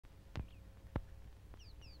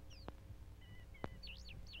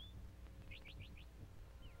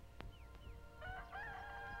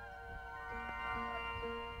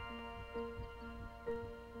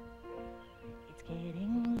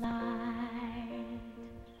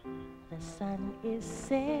sun is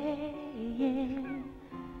saying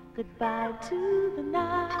goodbye to the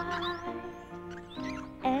night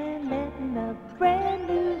and letting a brand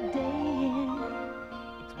new day in.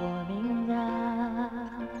 It's warming up.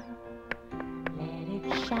 Let it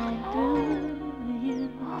shine through you.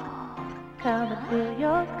 Come and fill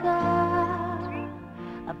your cup.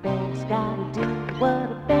 A bear's gotta do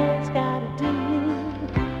what a bear's gotta do.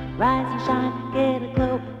 Rise and shine, get a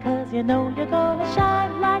glow, 'cause you know you're gonna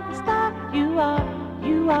shine like the star. You are,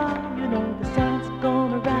 you know the sun's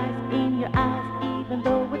gonna rise in your eyes. Even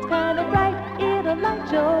though it's kinda bright, it'll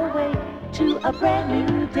light your way to a brand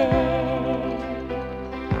new day.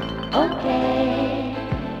 Okay,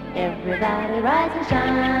 everybody rise and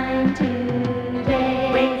shine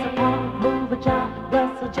today. Raise a paw, move a jaw,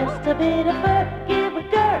 rustle just a bit of fur. Give a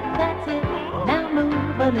girl, that's it. Now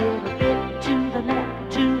move a little bit to the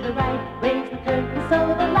left, to the right. Raise the curtain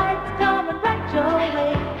so the lights come and right your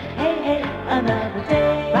way. Hey, hey, another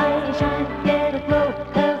day. Rise and shine, get a glow,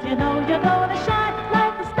 'cause you know you're gonna shine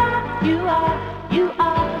like the star.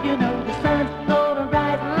 You know the sun's gonna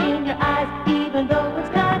rise in your eyes. Even though it's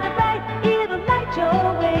kinda bright, it'll light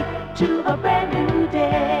your way to a brand new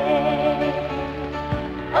day.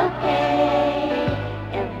 Okay,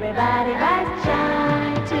 everybody rise and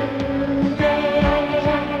shine today.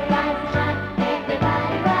 Rise and shine,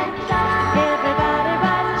 everybody rise and shine. Everybody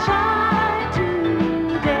rise and shine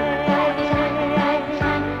today. Rise and shine,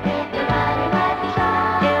 everybody rise and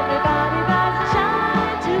shine. Everybody rise and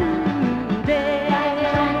shine today. Rise and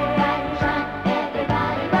shine,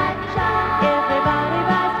 everybody rise and shine. Everybody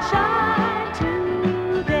rise and shine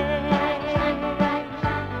today. Rise and shine,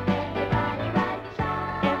 everybody rise and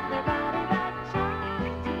shine. Everybody rise and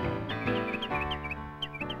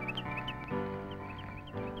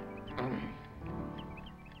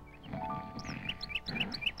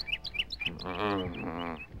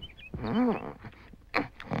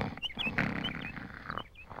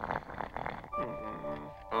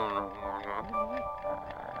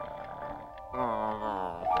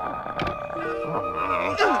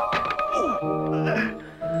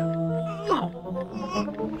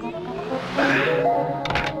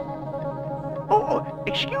Oh,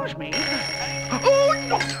 excuse me. Oh,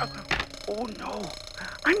 no. Oh, no.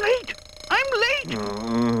 I'm late. I'm late.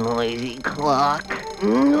 Noisy clock.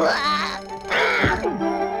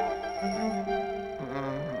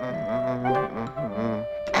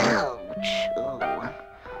 Ouch.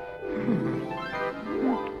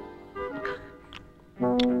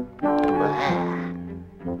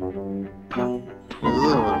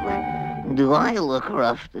 Do I look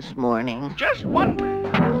rough this morning? Just one.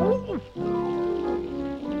 Oh,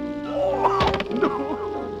 no.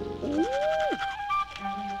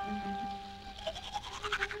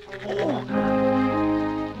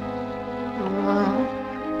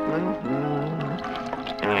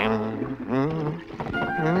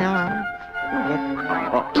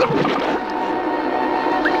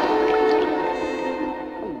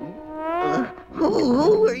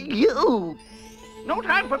 Who are you? No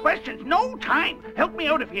time for questions. No time. Help me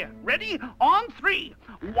out of here. Ready? On 3.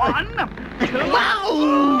 1, 2.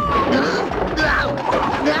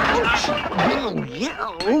 Ouch!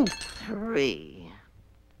 3.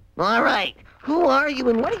 All right. Who are you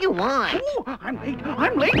and what do you want? Oh, I'm late.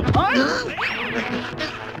 I'm late. I'm late.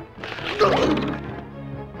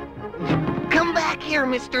 Come back here,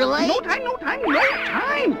 Mr. Late. No time. No time. No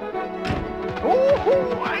time.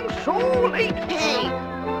 Oh, I'm so late. Hey.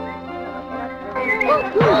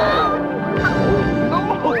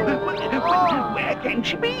 Where can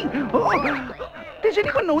she be? Oh, does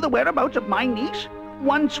anyone know the whereabouts of my niece?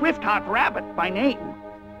 One Swift-Heart Rabbit by name.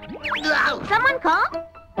 Someone called?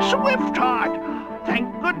 Swift-Heart!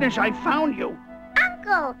 Thank goodness I found you.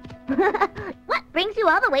 Uncle! What brings you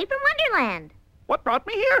all the way from Wonderland? What brought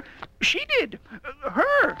me here? She did.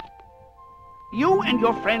 Her. You and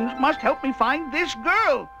your friends must help me find this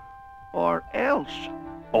girl. Or else.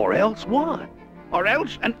 Or else what? Or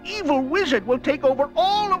else an evil wizard will take over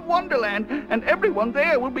all of Wonderland, and everyone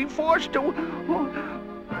there will be forced to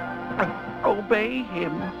obey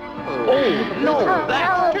him. Oh, no,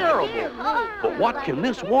 that's terrible. But what can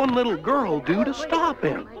this one little girl do to stop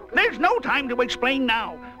him? There's no time to explain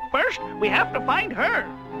now. First, we have to find her.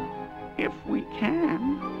 If we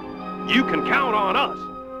can. You can count on us.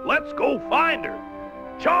 Let's go find her.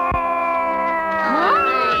 Charge!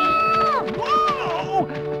 Whoa!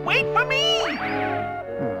 Wait for me!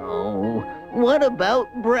 Oh, what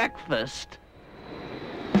about breakfast?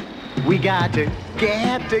 We got to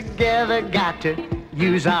get together, got to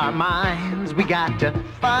use our minds. We got to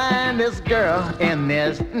find this girl, and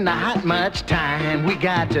there's not much time. We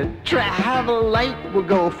got to travel light. We'll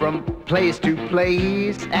go from place to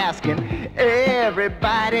place, asking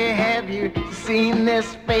everybody, have you seen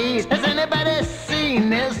this face? Has anybody seen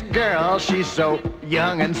this girl? She's so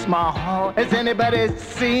young and small. Has anybody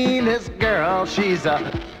seen this girl? She's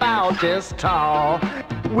about this tall.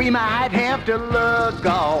 We might have to look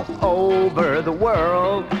all over the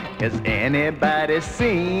world. Has anybody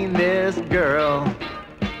seen this girl?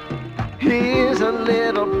 Here's a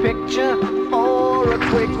little picture for a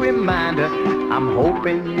quick reminder. I'm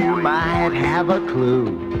hoping you might have a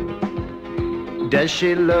clue. Does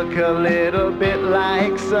she look a little bit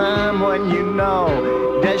like someone you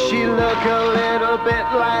know? Does she look a little bit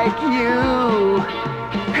like you?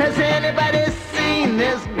 Has anybody seen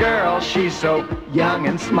this girl? She's so young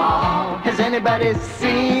and small. Has anybody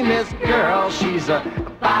seen this girl? She's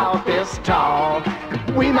about this tall.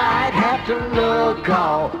 We might have to look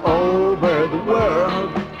all over the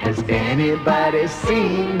world. Has anybody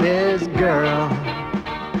seen this girl?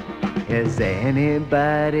 Has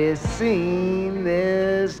anybody seen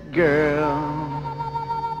this girl?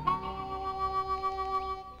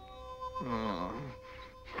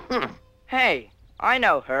 Hey, I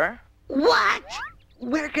know her. What?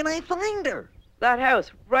 Where can I find her? That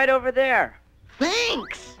house, right over there.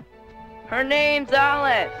 Thanks. Her name's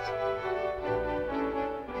Alice.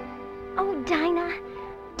 Oh, Dinah,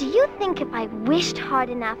 do you think if I wished hard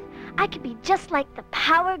enough, I could be just like the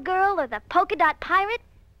Power Girl or the Polka Dot Pirate?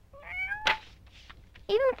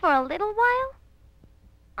 Even for a little while?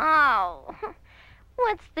 Oh,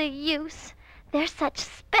 what's the use? They're such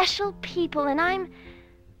special people, and I'm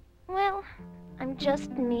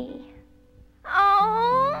just me.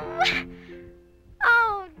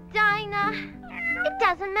 Oh, Dinah, it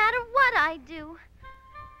doesn't matter what I do.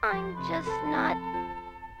 I'm just not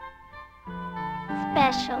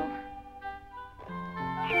special.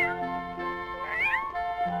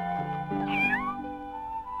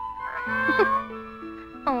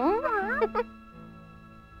 Oh?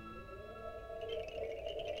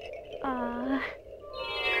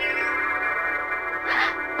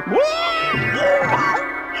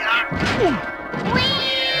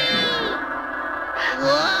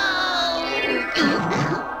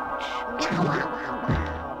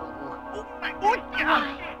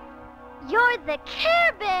 You're the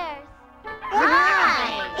Care Bears.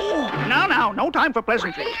 Hi. Now, no time for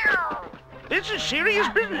pleasantries. This is serious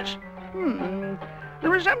business. The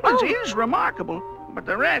resemblance is remarkable, but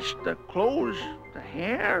the rest, the clothes, the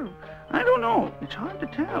hair, I don't know. It's hard to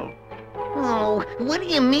tell. Oh, what do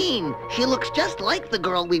you mean? She looks just like the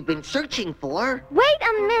girl we've been searching for. Wait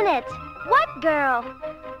a minute. What girl?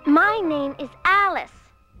 My name is Alice.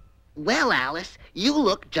 Well, Alice, you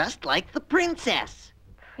look just like the princess.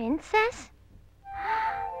 Princess?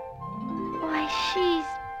 Why, she's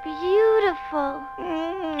beautiful.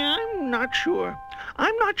 I'm not sure.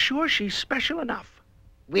 I'm not sure she's special enough.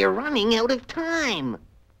 We're running out of time.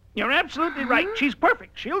 You're absolutely right. She's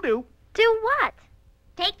perfect. She'll do. Do what?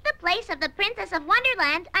 Take the place of the Princess of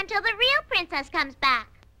Wonderland until the real princess comes back.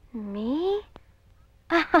 Me?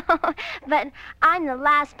 But I'm the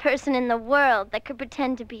last person in the world that could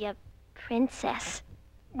pretend to be a princess.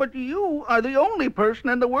 But you are the only person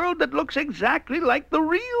in the world that looks exactly like the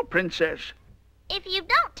real princess. If you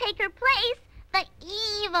don't take her place, the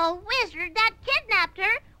evil wizard that kidnapped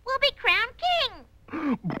her will be crowned king.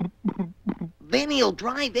 Then he'll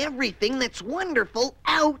drive everything that's wonderful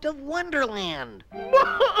out of Wonderland.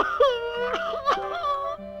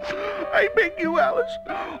 I beg you, Alice.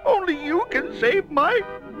 Only you can save my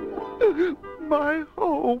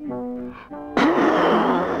home.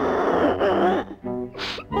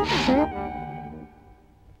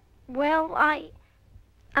 Well, I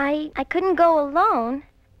couldn't go alone.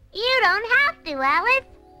 You don't have to, Alice.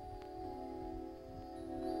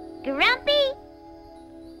 Grumpy?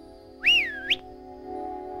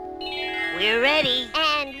 We're ready.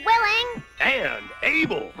 And willing. And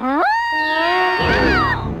able. Huh?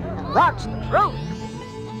 What's the truth?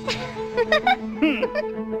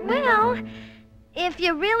 Well, if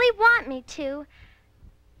you really want me to,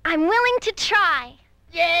 I'm willing to try.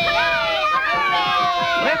 Let's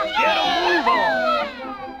get a move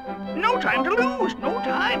on. No time to lose. No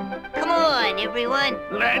time. Come on, everyone.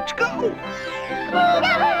 Let's go.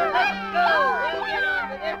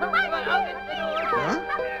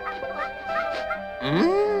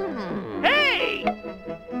 Hey!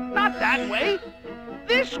 Not that way.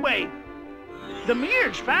 This way. The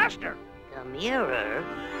mirror's faster. The mirror?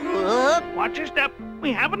 Watch your step.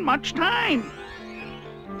 We haven't much time.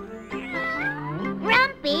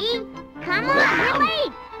 Grumpy, Come on, we're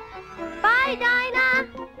late. Bye, Dinah.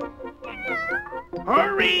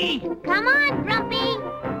 Hurry! Come on, Grumpy.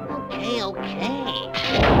 Okay, okay.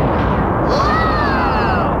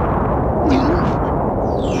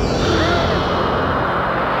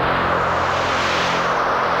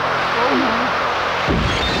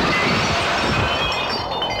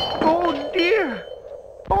 Oh, dear.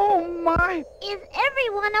 Oh, my. Is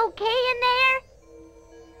everyone okay in there?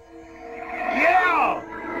 Yeah,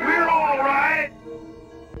 we're all right.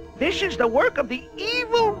 This is the work of the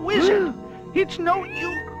evil wizard. It's no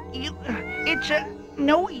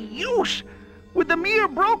use. With the mirror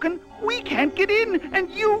broken, we can't get in, and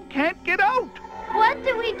you can't get out. What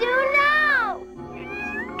do we do now?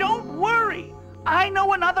 Don't worry. I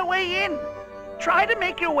know another way in. Try to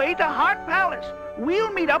make your way to Heart Palace.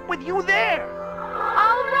 We'll meet up with you there.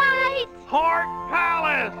 All right. Heart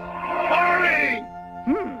Palace! Hurry!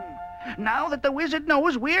 Now that the wizard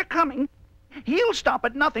knows we're coming, he'll stop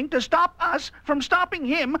at nothing to stop us from stopping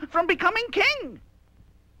him from becoming king.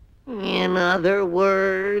 In other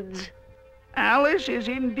words... Alice is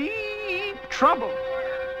in deep trouble.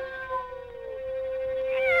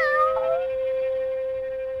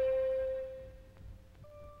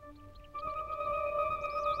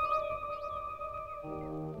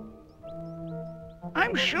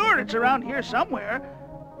 I'm sure it's around here somewhere.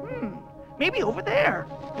 Maybe over there.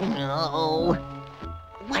 No.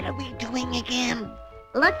 What are we doing again?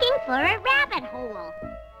 Looking for a rabbit hole.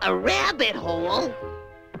 A rabbit hole?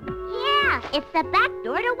 Yeah, it's the back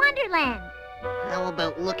door to Wonderland. How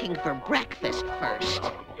about looking for breakfast first?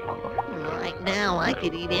 Right now, I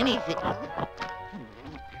could eat anything.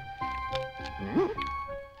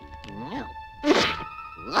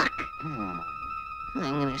 Luck.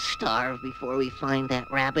 I'm gonna starve before we find that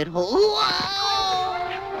rabbit hole. Whoa!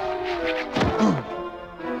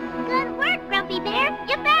 Good work, Grumpy Bear.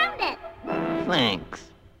 You found it.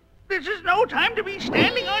 Thanks. This is no time to be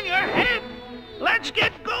standing on your head. Let's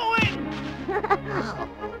get going.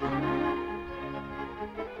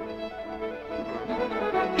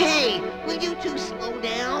 Hey, will you two slow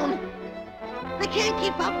down? I can't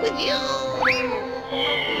keep up with you.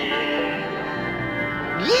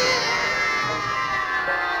 Yeah!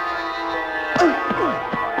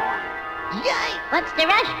 Yikes! What's the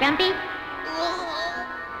rush, Grumpy?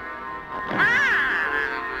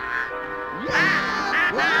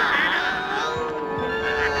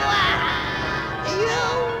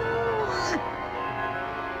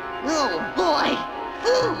 Oh boy,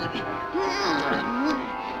 food!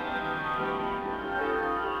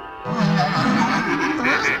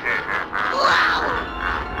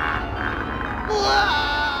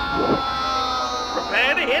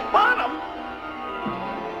 Prepare to hit bottom.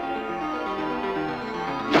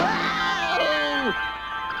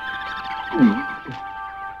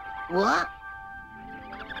 What?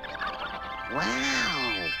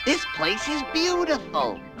 Wow, this place is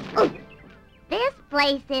beautiful. This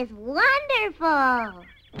place is wonderful.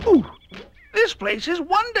 Ooh, this place is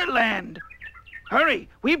Wonderland. Hurry,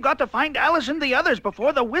 we've got to find Alice and the others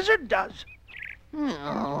before the wizard does.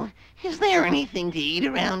 Oh, is there anything to eat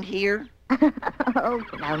around here? Oh,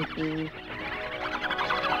 Grumpy.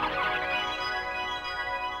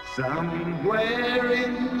 Somewhere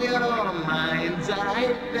in your mind's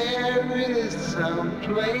eye there is some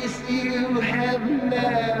place you have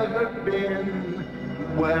never been.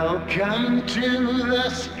 Welcome to the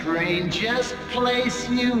strangest place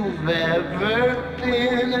you've ever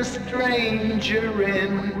been a stranger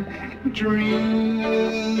in. Dreams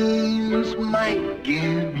might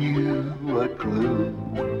give you a clue.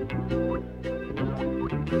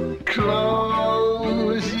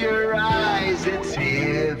 Close your eyes, it's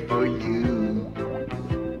here for you.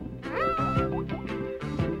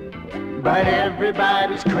 But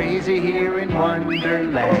everybody's crazy here in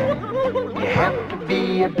Wonderland. You have to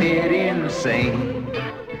be a bit insane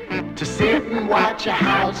to sit and watch a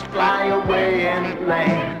house fly away and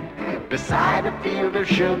land beside a field of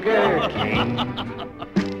sugar cane.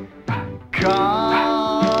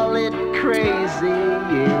 Call it crazy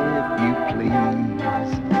if you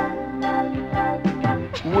please.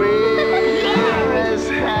 We're as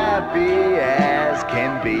happy as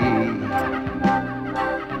can be.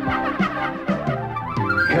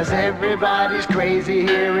 'Cause everybody's crazy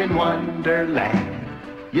here in Wonderland.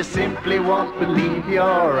 You simply won't believe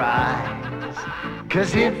your eyes.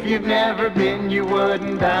 'Cause if you've never been, you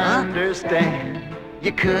wouldn't understand.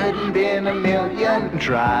 You couldn't in a million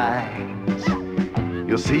tries.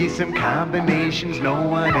 You'll see some combinations no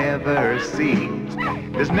one ever sees.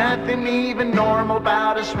 There's nothing even normal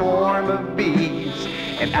about a swarm of bees.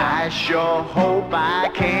 And I sure hope I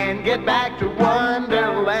can get back to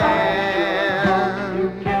Wonderland.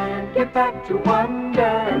 You can get back to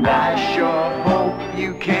Wonderland. I sure hope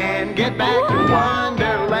you can get back to Wonderland.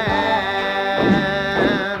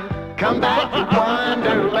 Come back to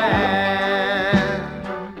Wonderland.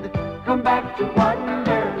 Come back to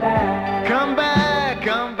Wonderland. Come back,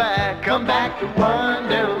 come back, come back to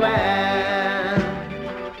Wonderland.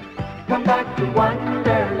 Come back to Wonderland.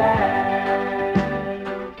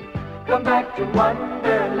 Come back to Wonderland.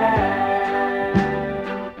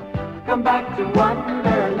 Come back to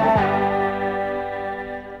Wonderland.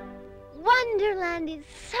 Wonderland is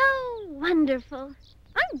so wonderful.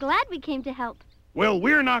 I'm glad we came to help. Well,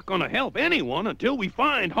 we're not going to help anyone until we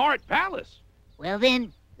find Heart Palace. Well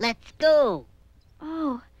then, let's go.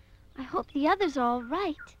 Oh, I hope the others are all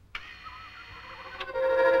right.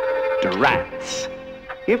 Rats.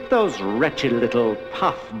 If those wretched little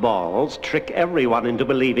puffballs trick everyone into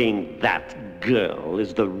believing that girl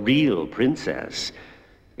is the real princess,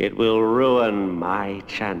 it will ruin my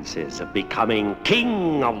chances of becoming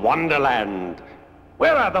king of Wonderland.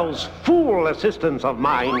 Where are those fool assistants of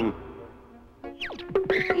mine?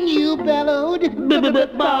 You bellowed,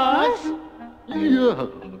 boss? Yeah.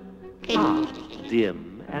 Ah,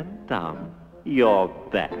 Dim and Dumb, you're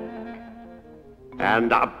back.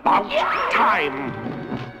 And about time!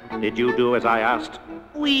 Did you do as I asked?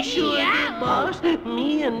 We sure did, boss.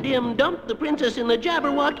 Me and Dim dumped the princess in the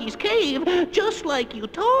Jabberwocky's cave, just like you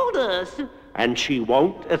told us. And she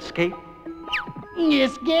won't escape?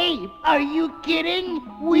 Escape? Are you kidding?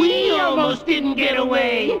 We almost didn't get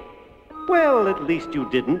away. Well, at least you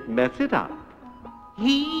didn't mess it up.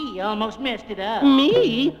 He almost messed it up.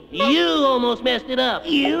 Me? You almost messed it up.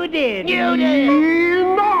 You did. You did.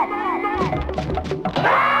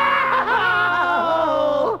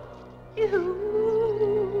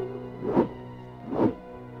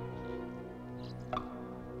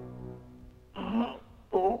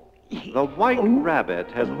 The White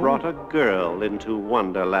Rabbit has brought a girl into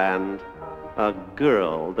Wonderland. A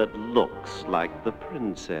girl that looks like the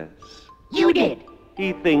princess. You did.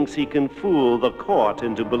 He thinks he can fool the court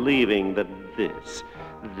into believing that this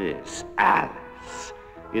Alice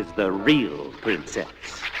is the real princess.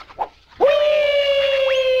 Whee!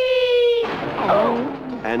 Oh.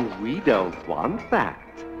 And we don't want that,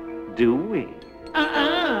 do we?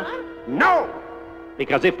 No!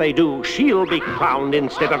 Because if they do, she'll be crowned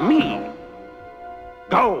instead of me.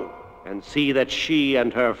 Go and see that she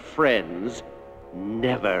and her friends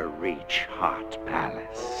never reach Heart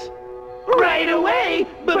Palace. Right away!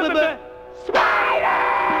 Spider!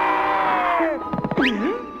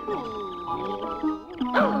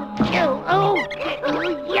 Oh,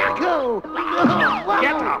 yucko!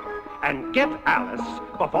 Get up and get Alice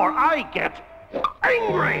before I get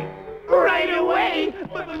angry! Right away!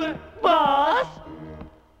 Boss?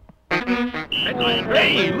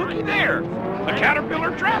 Hey, looky there! The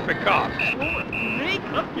Caterpillar traffic cop.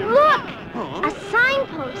 Look! A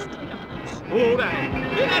signpost. Slow down.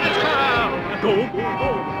 Get out of town. Go, go, go.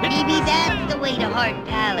 Maybe that's the way to Heart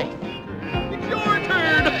Palace. It's your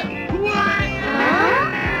turn.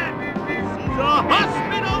 This is a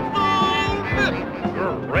hospital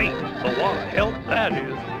phone. Great. So what help that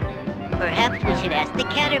is. Perhaps we should ask the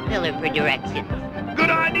Caterpillar for directions. Good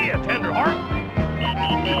idea, Tenderheart.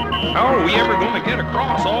 How are we ever going to get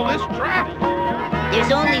across all this traffic?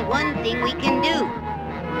 There's only one thing we can do.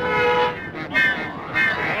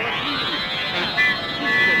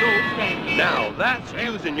 Now that's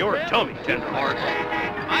using your tummy, Tenderheart.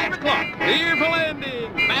 5 o'clock. Clear for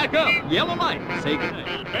landing. Back up. Yellow light. Say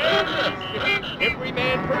goodnight. Every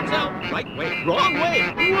man turns out. Right way. Wrong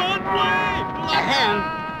way. Wrong way.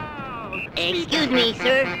 Excuse me,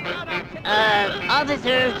 sir.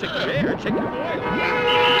 Officer. Check your oil.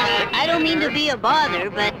 I don't mean to be a bother,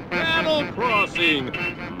 but... Level crossing.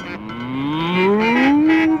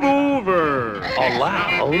 Move over.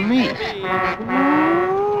 Allow me.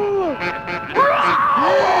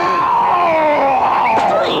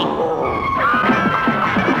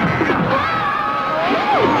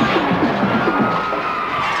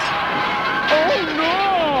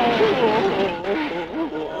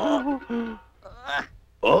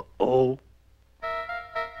 Uh-oh.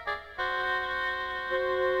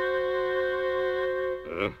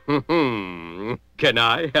 Can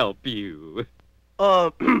I help you?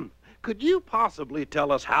 Could you possibly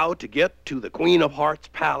tell us how to get to the Queen of Hearts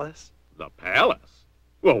Palace? The palace?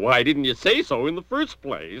 Well, why didn't you say so in the first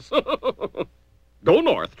place? Go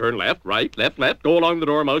north, turn left, right, left, go along the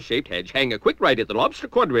dormouse-shaped hedge, hang a quick right at the lobster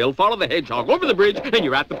quadrille, follow the hedgehog over the bridge, and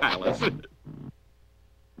you're at the palace.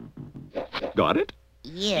 Got it?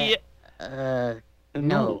 Yeah.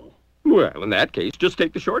 No. Well, in that case, just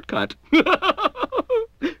take the shortcut.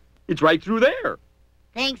 It's right through there.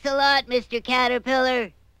 Thanks a lot, Mr.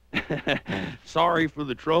 Caterpillar. Sorry for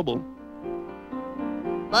the trouble.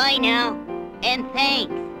 Bye now, and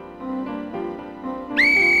thanks.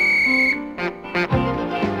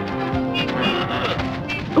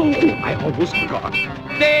 Oh, I almost forgot.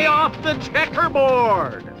 Stay off the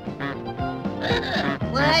checkerboard!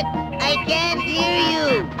 What? I can't hear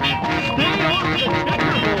you. Stay off the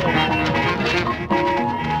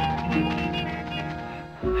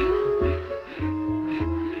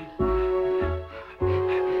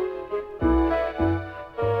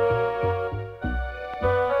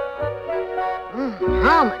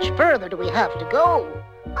How much further do we have to go?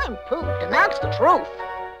 I'm pooped, and that's the truth.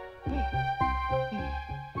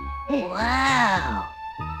 Wow.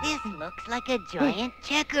 This looks like a giant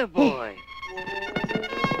checkerboard.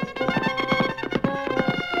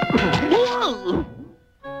 Whoa!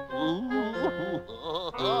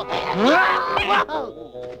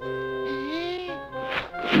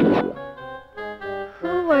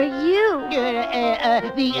 Who are you?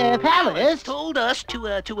 The palace Told us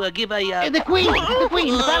to give a the queen.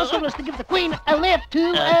 The palace told us to give the queen a lift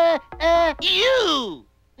to You!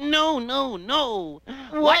 No.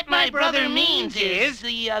 What my brother means is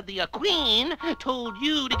the queen told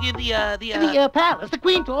you to give the palace. The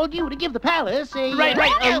queen told you to give the palace a right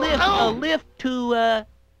a lift to us.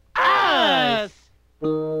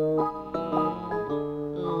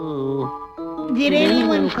 Did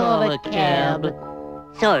anyone call a cab?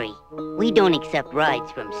 Sorry, we don't accept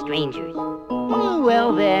rides from strangers.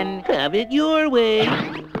 Well then, Have it your way.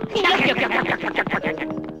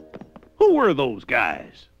 Who were those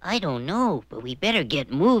guys? I don't know, but we better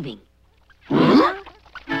get moving. Gosh,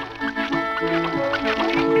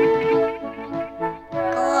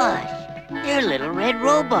 they're little red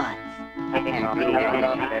robots.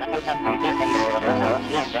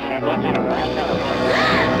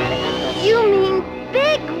 You mean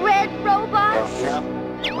big red robots?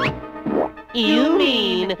 You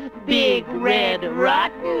mean big red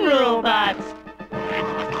rotten robots?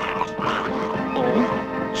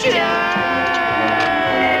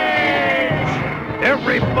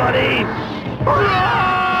 Everybody,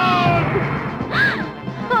 run!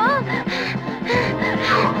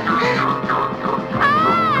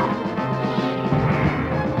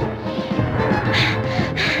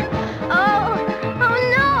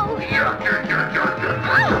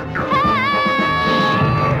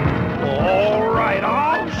 All right,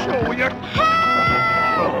 I'll show you.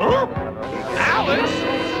 Alice?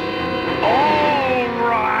 All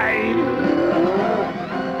right.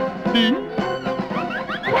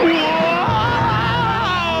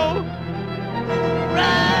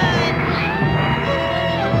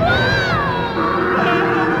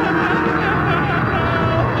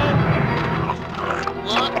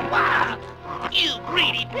 Whoa! You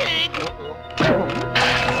greedy pig!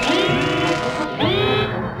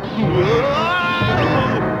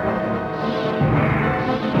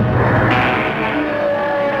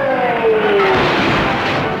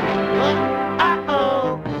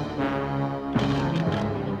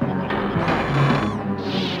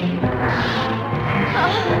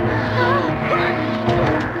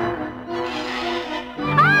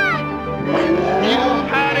 You've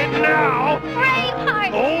had it now.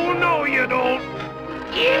 Braveheart! Oh, no, you don't.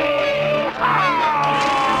 Yeehaw!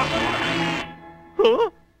 Huh?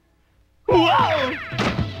 Whoa!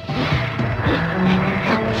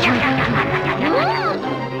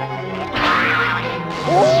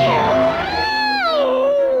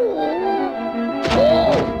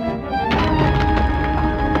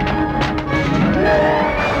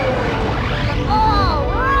 All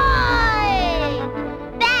right!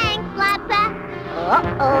 Thanks, Flapjack.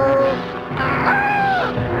 uh-oh.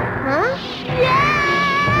 Huh?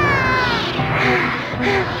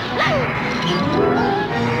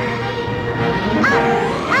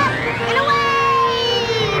 Up and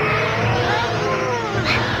away!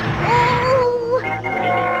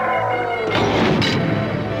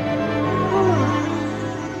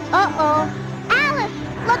 Uh-oh. Alice,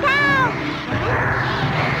 look out!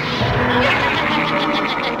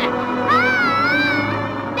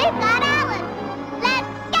 Ah! They've got Alice! Let's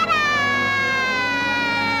get her!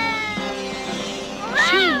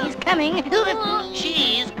 She's coming.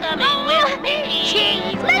 She's coming with me!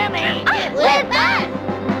 She's coming. With us!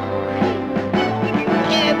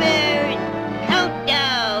 Care Bears,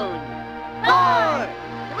 countdown. 4,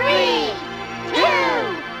 3, 2,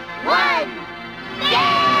 1,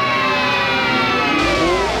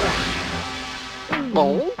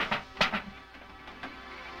 Oh.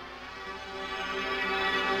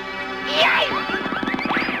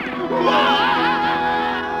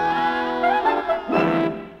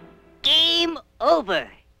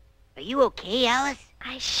 you okay, Alice?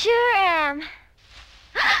 I sure am.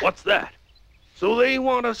 What's that? So they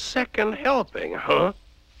want a second helping, huh?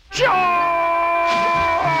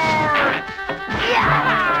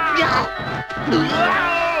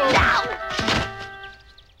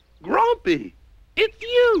 Grumpy, it's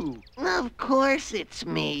you. Of course it's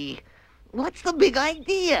me. What's the big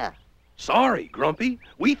idea? Sorry, Grumpy.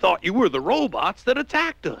 We thought you were the robots that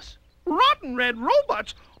attacked us. Rotten red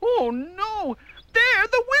robots? Oh, no. They're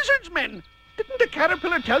the wizard's men. Didn't the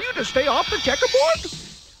caterpillar tell you to stay off the checkerboard?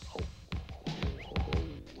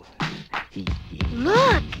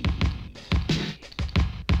 Look!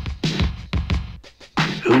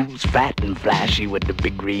 Who's fat and flashy with the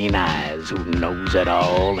big green eyes, who knows it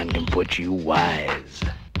all and can put you wise?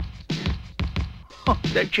 Oh,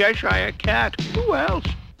 the Cheshire Cat. Who else?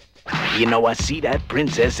 You know, I see that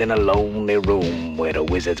princess in a lonely room where the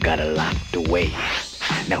wizard's got her locked away.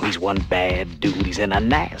 Now he's one bad dude, he's in a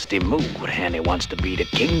nasty mood, and he wants to be the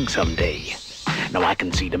king someday. Now I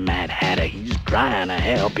can see the Mad Hatter, he's trying to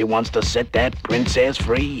help, he wants to set that princess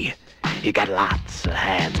free. He got lots of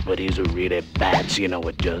hats, but he's a really bad, so you know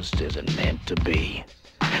it just isn't meant to be.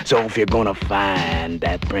 So if you're gonna find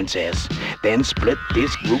that princess, then split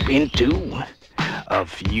this group in two. A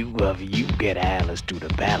few of you get Alice to the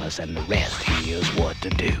palace, and the rest, here's what to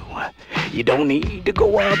do. You don't need to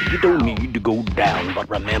go up, you don't need to go down, but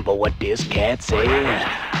remember what this cat said.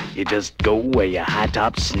 You just go where your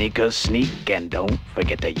high-top sneakers sneak, and don't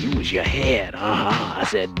forget to use your head. I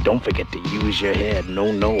said don't forget to use your head.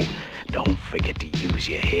 No, don't forget to use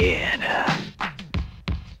your head.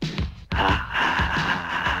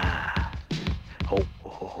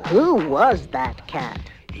 Who was that cat?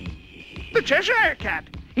 The Cheshire Cat.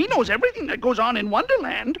 He knows everything that goes on in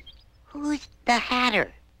Wonderland. Who's the Hatter?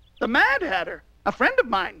 The Mad Hatter. A friend of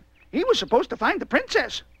mine. He was supposed to find the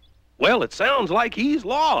princess. Well, it sounds like he's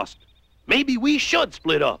lost. Maybe we should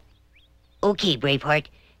split up. Okay, Braveheart.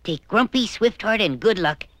 Take Grumpy, Swiftheart, and Good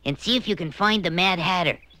Luck and see if you can find the Mad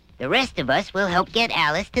Hatter. The rest of us will help get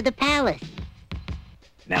Alice to the palace.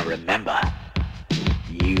 Now remember,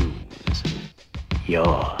 use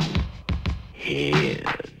your head.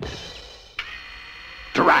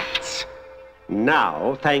 Drats!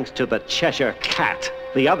 Now, thanks to the Cheshire Cat,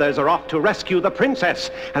 the others are off to rescue the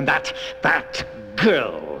princess, and that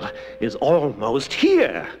girl is almost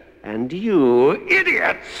here. And you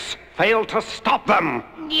idiots failed to stop them.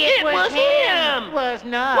 It was him! Was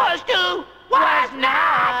not. Was to! Was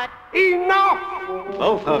not! Enough!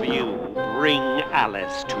 Both of you bring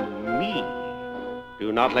Alice to me.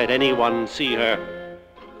 Do not let anyone see her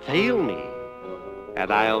fail me,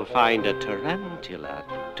 and I'll find a tarantula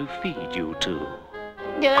to feed you to.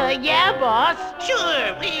 Yeah, boss.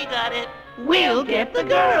 Sure, we got it. We'll get the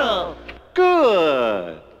girl.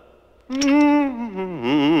 Good.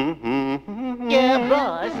 Yeah,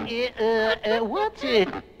 boss. What's a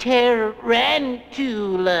tarantula?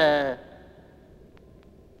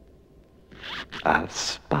 A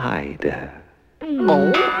spider.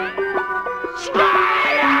 Oh?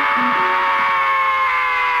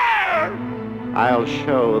 I'll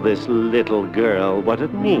show this little girl what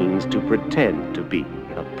it means to pretend to be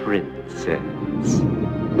a princess.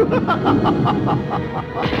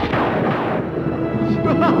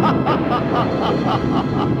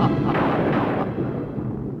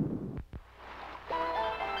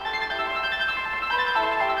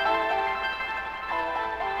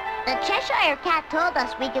 The Cheshire Cat told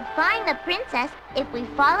us we could find the princess if we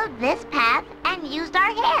followed this path and used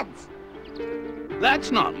our heads.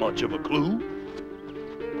 That's not much of a clue.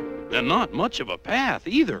 And not much of a path,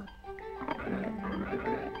 either.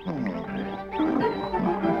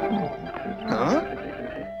 Huh?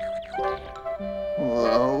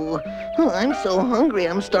 Whoa. I'm so hungry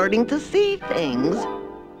I'm starting to see things.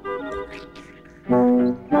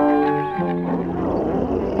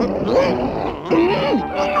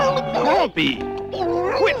 Grumpy!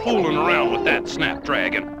 Quit fooling around with that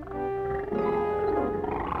snapdragon.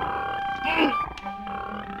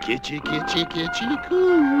 Kitchy, kitchy, kitchy,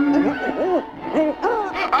 coo.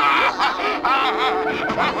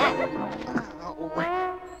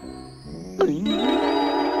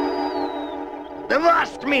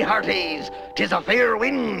 Avast, me hearties! 'Tis a fair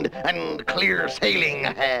wind and clear sailing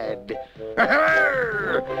ahead.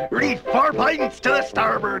 Reef 4 pints to the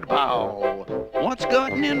starboard bow. What's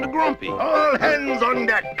gotten into Grumpy? All hands on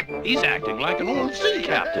deck. He's acting like an old sea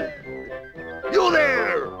captain. You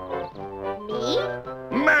there! Me?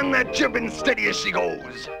 Man that jib and steady as she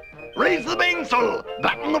goes. Raise the mainsail,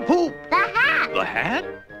 batten the poop. The hat! The hat?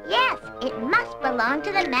 Yes, it must belong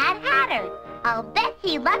to the Mad Hatter. I'll bet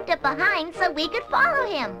he left it behind so we could follow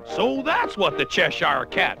him. So that's what the Cheshire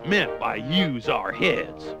Cat meant by use our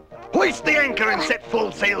heads. Hoist the anchor and set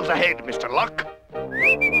full sails ahead, Mr. Luck.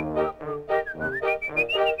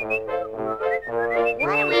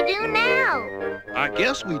 What do we do now? I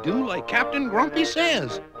guess we do like Captain Grumpy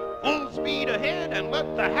says. Full speed ahead and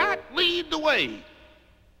let the hat lead the way.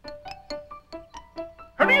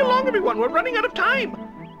 Hurry along, everyone. We're running out of time.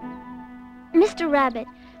 Mr. Rabbit,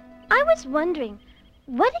 I was wondering,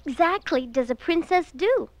 what exactly does a princess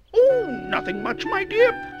do? Oh, nothing much, my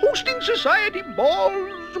dear. Hosting society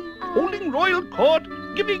balls, holding royal court,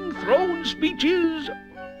 giving throne speeches.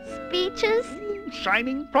 Speeches?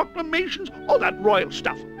 Signing proclamations, all that royal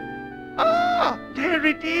stuff. Ah, there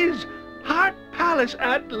it is. Heart Palace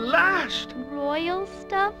at last. Royal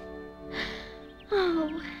stuff?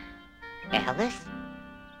 Oh. Alice?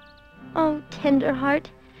 Oh, Tenderheart.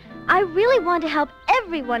 I really want to help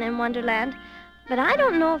everyone in Wonderland, but I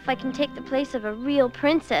don't know if I can take the place of a real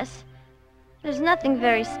princess. There's nothing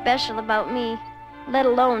very special about me, let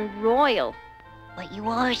alone royal. But you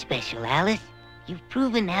are special, Alice. You've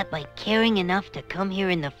proven that by caring enough to come here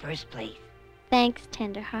in the first place. Thanks,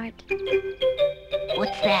 Tenderheart.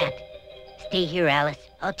 What's that? Stay here, Alice.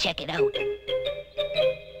 I'll check it out.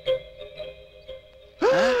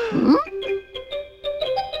 Huh?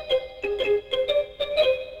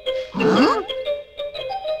 Huh?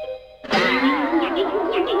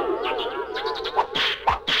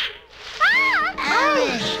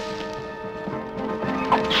 Alice!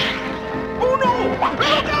 Oh no!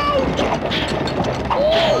 Look out!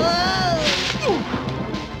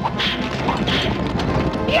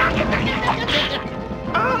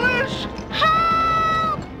 Alice!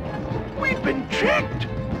 Help! We've been tricked!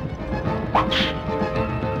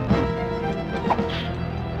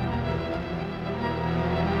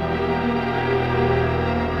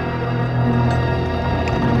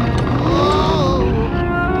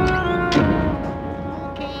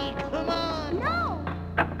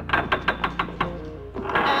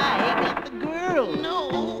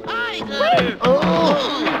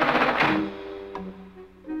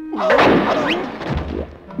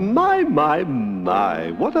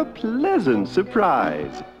 My, what a pleasant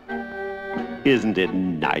surprise. Isn't it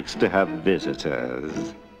nice to have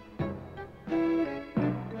visitors?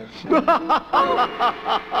 Who are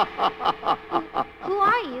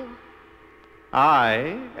you?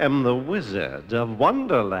 I am the Wizard of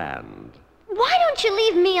Wonderland. Why don't you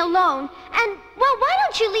leave me alone? And, well, why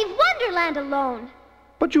don't you leave Wonderland alone?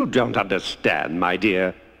 But you don't understand, my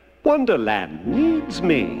dear. Wonderland needs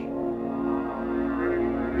me.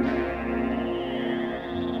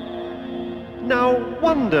 Now,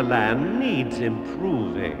 Wonderland needs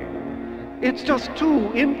improving. It's just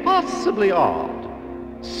too impossibly odd.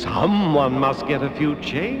 Someone must get a few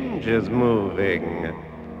changes moving.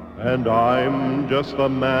 And I'm just the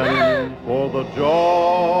man for the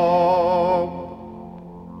job.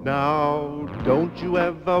 Now, don't you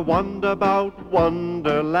ever wonder about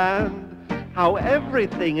Wonderland? How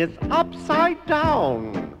everything is upside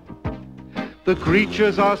down. The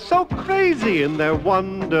creatures are so crazy in their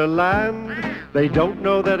Wonderland, they don't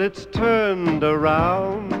know that it's turned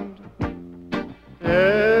around.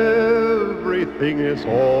 Everything is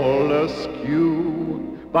all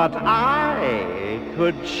askew, but I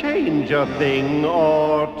could change a thing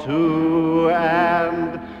or two.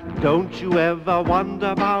 And don't you ever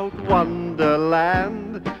wonder about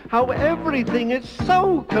Wonderland? How everything is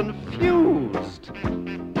so confused.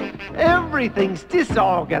 Everything's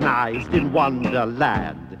disorganized in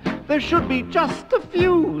Wonderland. There should be just a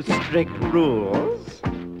few strict rules.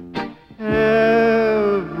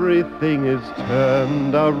 Everything is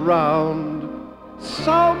turned around.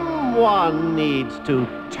 Someone needs to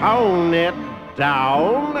tone it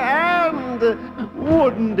down. And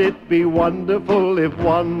wouldn't it be wonderful if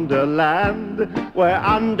Wonderland were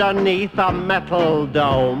underneath a metal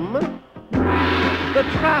dome? The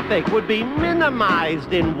traffic would be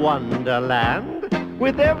minimized in Wonderland,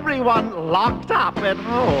 with everyone locked up at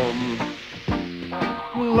home.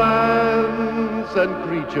 Plants and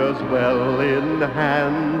creatures well in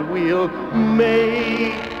hand, we'll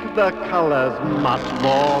make the colors much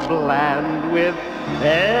more bland, with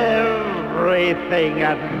everything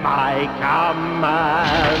at my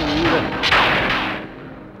command.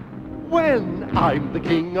 When I'm the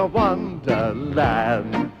king of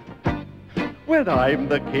Wonderland, when I'm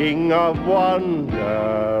the king of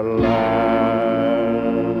Wonderland.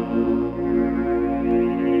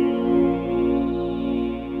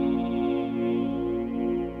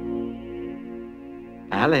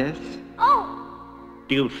 Alice? Oh!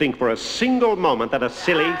 Do you think for a single moment that a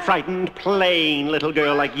silly, frightened, plain little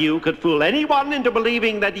girl like you could fool anyone into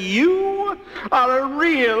believing that you are a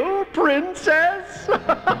real princess? Oh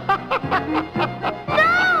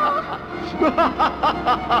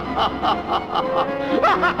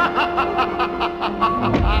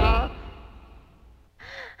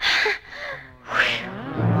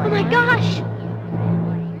my gosh!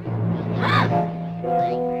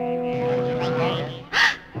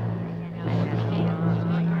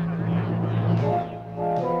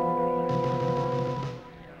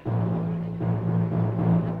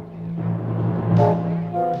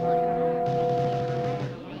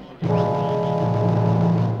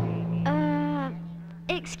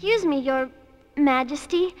 Excuse me, Your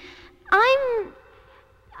Majesty.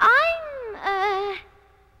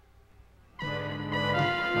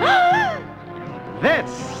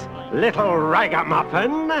 This little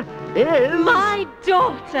ragamuffin is... my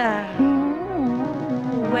daughter.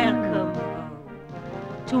 Welcome.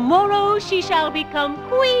 Tomorrow she shall become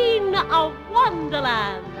Queen of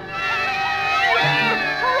Wonderland.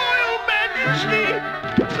 Royal Majesty!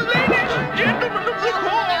 Ladies and gentlemen of the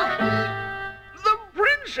court! The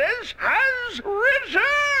princess has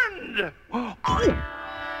returned!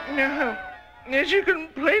 As you can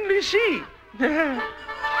plainly see.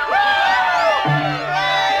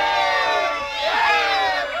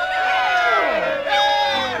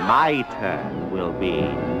 My turn will be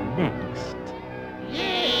next.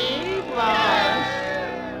 Yay, boss!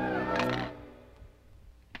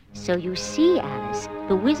 So you see, Alice,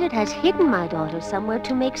 the wizard has hidden my daughter somewhere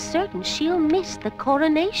to make certain she'll miss the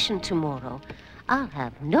coronation tomorrow. I'll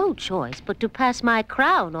have no choice but to pass my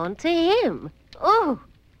crown on to him. Oh,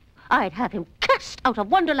 I'd have him cast out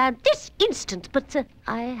of Wonderland this instant, but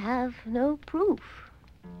I have no proof.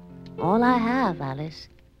 All I have, Alice,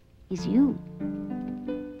 is you.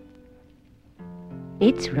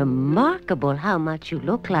 It's remarkable how much you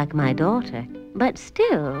look like my daughter, but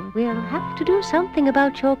still, we'll have to do something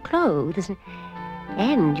about your clothes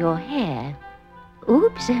and your hair.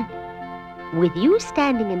 Oops. With you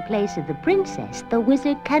standing in place of the princess, the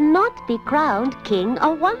wizard cannot be crowned King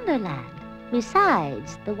of Wonderland.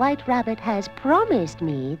 Besides, the White Rabbit has promised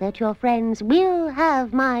me that your friends will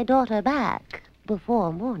have my daughter back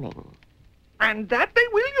before morning. And that they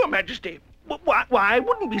will, Your Majesty. Why, I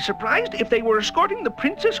wouldn't be surprised if they were escorting the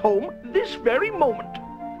princess home this very moment.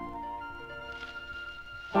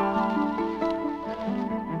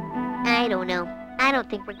 I don't know. I don't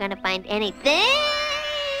think we're gonna find anything.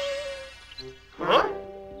 Huh?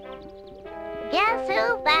 Guess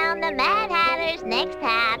who found the Mad Hatter's next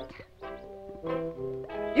hat?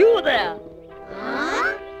 You there!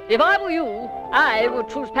 Huh? If I were you, I would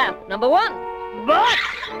choose path number 1. But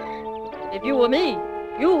if you were me,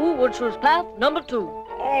 you would choose path number 2.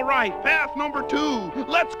 All right, path number 2.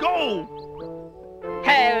 Let's go.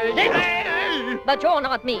 Held it! But you're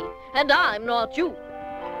not me, and I'm not you.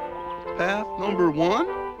 Path number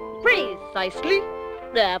 1? Precisely.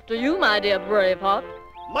 After you, my dear Braveheart.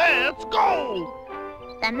 Let's go!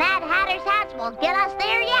 The Mad Hatter's hats won't get us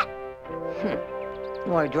there yet.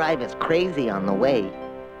 Or drive us crazy on the way.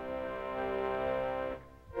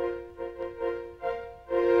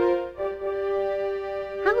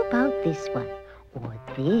 How about this one? Or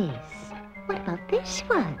this? What about this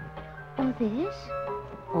one? Or this?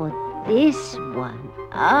 Or this one?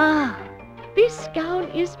 Ah, this gown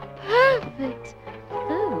is perfect.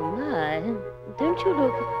 Oh, my. Don't you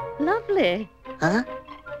look lovely? Huh?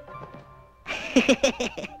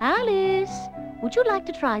 Alice, would you like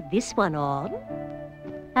to try this one on?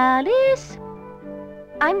 Alice?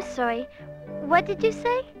 I'm sorry. What did you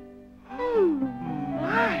say?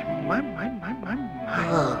 My.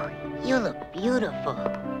 Oh, you look beautiful.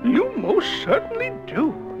 You most certainly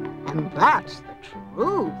do. And that's the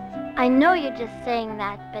truth. I know you're just saying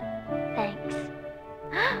that, but thanks.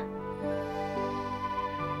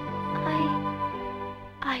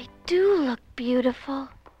 I do look beautiful.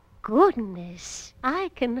 Goodness, I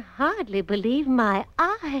can hardly believe my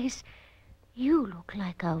eyes. You look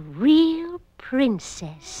like a real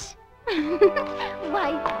princess.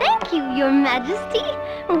 Why, thank you, Your Majesty.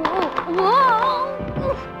 Whoa.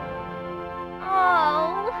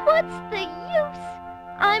 Oh, what's the use?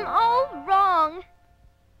 I'm all wrong.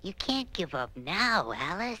 You can't give up now,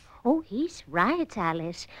 Alice. Oh, he's right,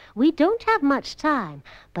 Alice. We don't have much time,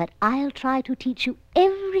 but I'll try to teach you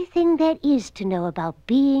everything there is to know about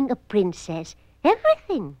being a princess.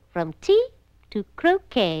 Everything, from tea to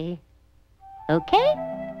croquet. Okay?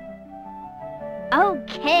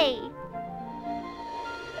 Okay.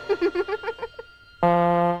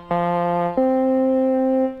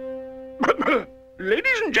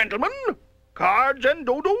 Ladies and gentlemen, cards and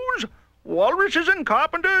dodos, walruses and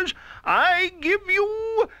carpenters, I give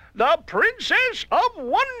you the Princess of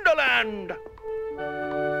Wonderland.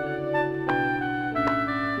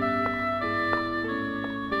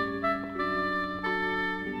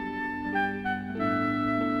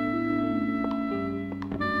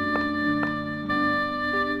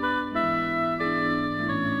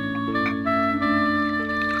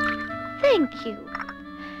 Thank you.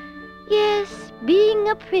 Yes, being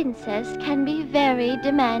a princess can be very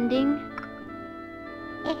demanding.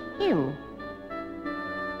 Ahem.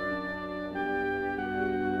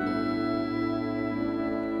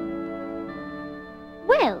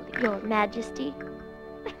 Well, Your Majesty.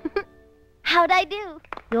 How'd I do?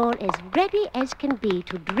 You're as ready as can be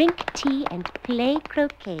to drink tea and play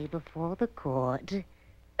croquet before the court.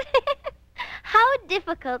 How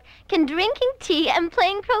difficult can drinking tea and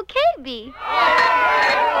playing croquet be?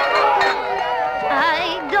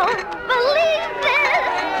 I don't believe this!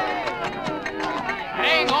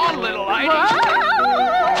 Hang on, little lady.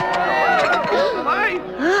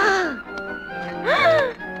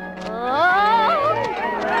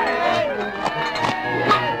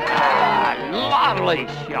 Lovely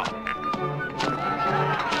shot.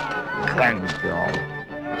 Thank you.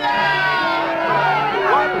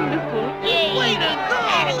 Wonderful. Yay. Way to go,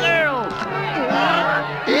 girl.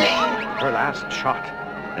 Her last shot,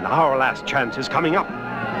 and our last chance is coming up.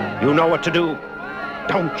 You know what to do,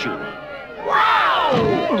 don't you? Wow!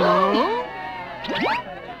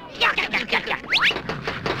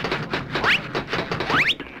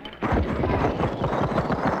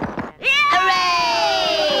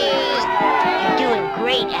 You're doing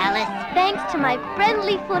great, Alice. Thanks to my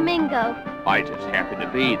friendly flamingo. I just happen to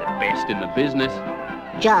be the best in the business.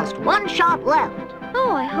 Just one shot left.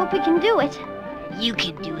 Oh, I hope we can do it. You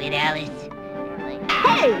can do it, Alice.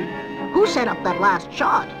 Hey! Who set up that last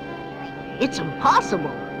shot? It's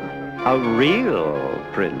impossible. A real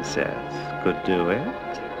princess could do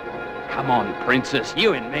it. Come on, princess,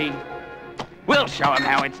 you and me. We'll show him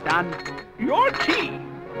how it's done. Your tea.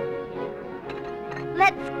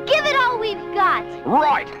 Let's give it all we've got.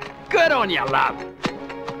 Right. Good on you, love.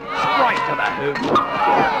 Straight to the hoop.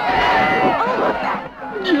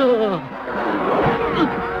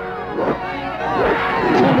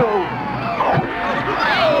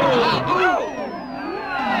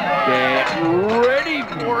 Get ready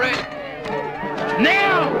for it.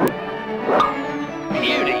 Now!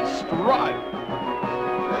 Beauty stroke.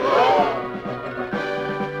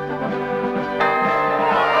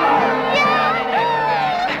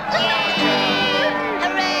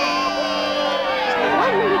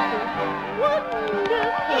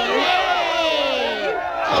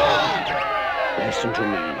 Listen to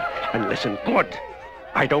me, and listen good.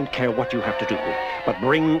 I don't care what you have to do, but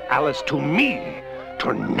bring Alice to me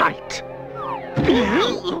tonight.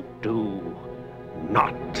 Do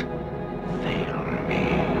not fail me.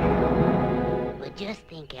 But just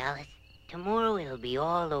think, Alice. Tomorrow it'll be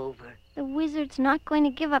all over. The wizard's not going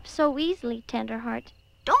to give up so easily, Tenderheart.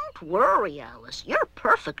 Don't worry, Alice. You're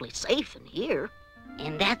perfectly safe in here.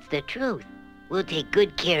 And that's the truth. We'll take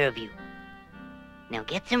good care of you. Now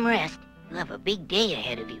get some rest. You'll have a big day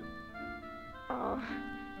ahead of you. Oh,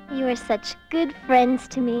 you are such good friends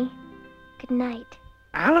to me. Good night.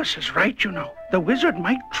 Alice is right, you know. The wizard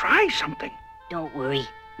might try something. Don't worry.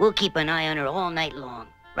 We'll keep an eye on her all night long.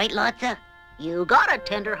 Right, Lotsa? You got it,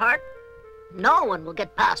 Tenderheart. No one will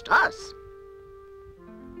get past us.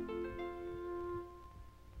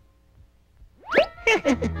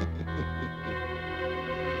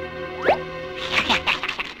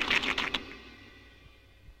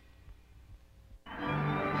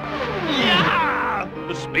 Yeah!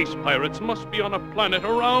 The space pirates must be on a planet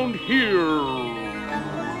around here.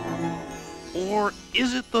 Or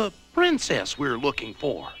is it the princess we're looking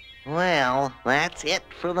for? Well, that's it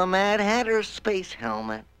for the Mad Hatter's space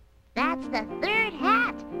helmet. That's the third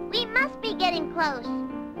hat. We must be getting close.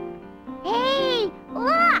 Hey,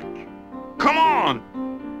 look! Come on!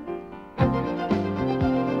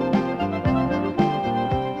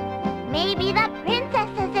 Maybe the princess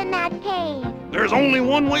is in that cave. There's only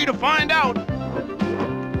one way to find out.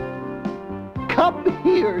 Come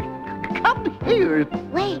here. Come here.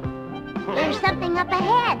 Wait, there's something up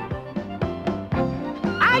ahead.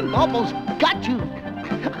 I've almost got you.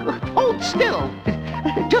 Hold still.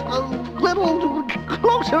 Just a little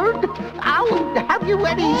closer. I'll have you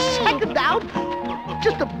any second now.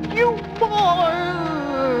 Just a few more.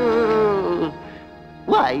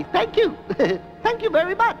 Why, thank you. Thank you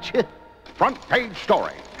very much. Front page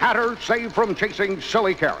story. Hatter saved from chasing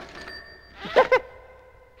silly carrot.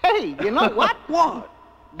 Hey, you know what? What?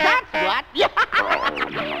 That's what.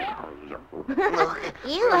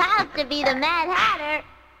 You have to be the Mad Hatter.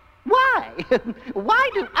 Why? Why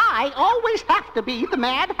do I always have to be the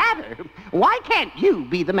Mad Hatter? Why can't you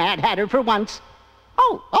be the Mad Hatter for once?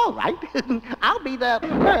 Oh, all right. I'll be the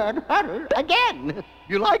Mad Hatter again.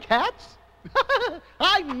 You like hats?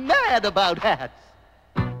 I'm mad about hats.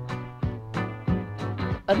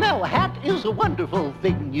 Now, a hat is a wonderful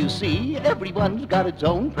thing, you see. Everyone's got its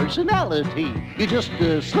own personality. You just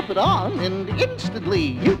slip it on, and instantly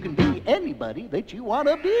you can be anybody that you want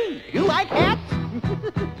to be. You like hats?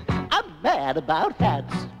 I'm mad about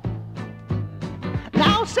hats.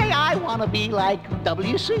 Now, say I want to be like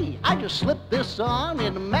WC. I just slip this on,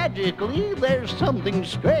 and magically there's something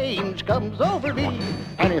strange comes over me.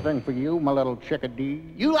 Anything for you, my little chickadee.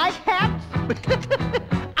 You like hats?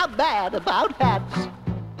 I'm mad about hats.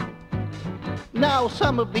 Now,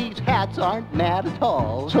 some of these hats aren't mad at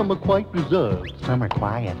all. Some are quite reserved. Some are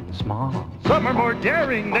quiet and small. Some are more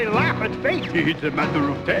daring. They laugh at fate. It's a matter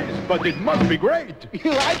of taste, but it must be great.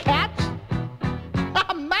 You like hats?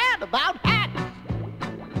 I'm mad about hats.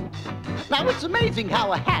 Now, it's amazing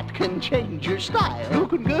how a hat can change your style. You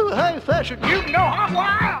can go high fashion. You know how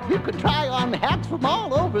wild. You can try on hats from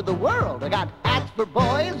all over the world. I got hats for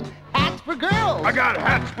boys, hats for girls. I got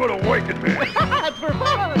hats for the working man. Hats for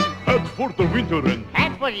boys. Hats for the winter and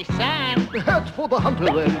Hats for the sun. Hats for the hunter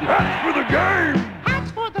and hats for the game.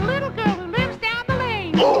 Hats for the little girl who lives down the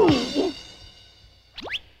lane. Oh!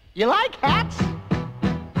 You like hats?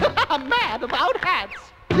 I'm mad about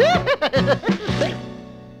hats.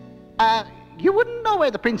 You wouldn't know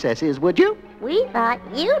where the princess is, would you? We thought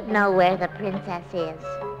you'd know where the princess is.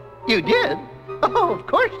 You did? Oh, of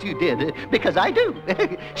course you did, because I do.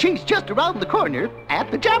 She's just around the corner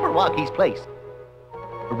at the Jabberwocky's place.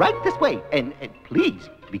 Right this way, and please,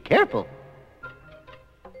 be careful.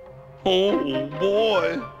 Oh,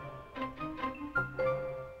 boy.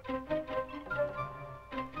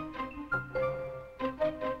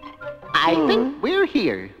 I think we're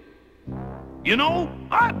here. You know,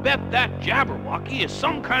 I bet that Jabberwocky is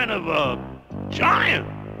some kind of a giant.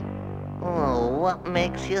 Oh, what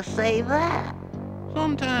makes you say that?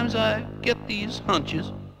 Sometimes I get these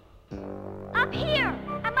hunches. Up here!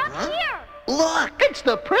 I'm up here! Look, it's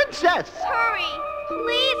the princess! Hurry!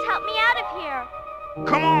 Please help me out of here!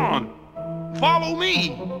 Come on, follow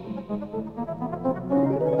me.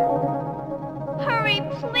 Hurry,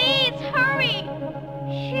 please, hurry!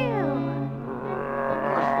 Phew.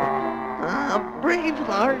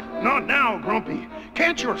 Braveheart. Not now, Grumpy.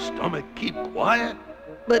 Can't your stomach keep quiet?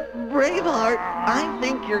 But Braveheart, I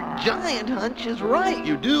think your giant hunch is right.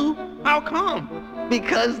 You do? How come?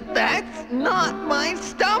 Because that's not my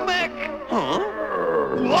stomach. Huh?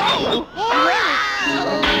 Whoa!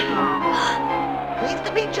 Pleased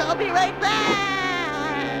to meet you. I'll be right back.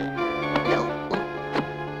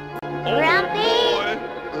 Grumpy?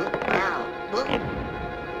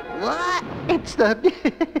 What? It's the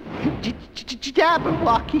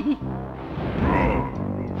Jabberwocky.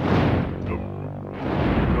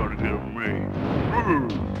 Gotta get me.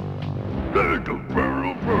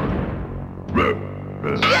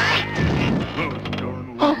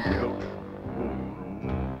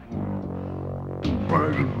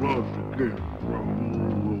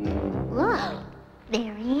 Look,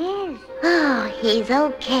 there he is. Oh, he's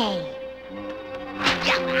okay.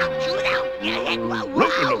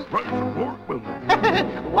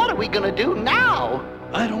 What are we gonna do now?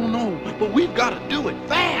 I don't know, but we've got to do it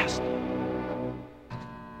fast.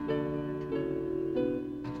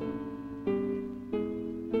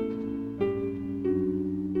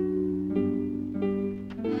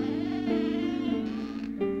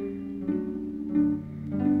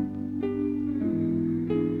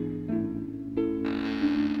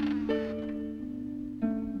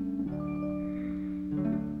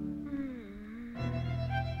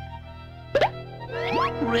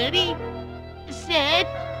 Ready, set,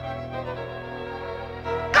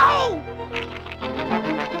 Go!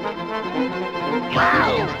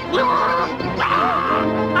 Wow!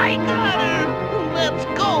 I got her! Let's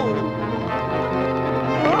go!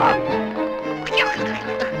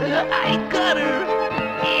 I got her!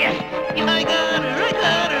 Yeah. I got her! I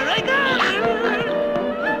got her! I got her!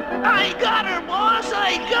 I got her, boss!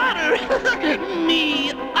 I got her!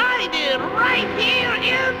 Me, I did right here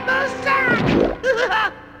in the sack!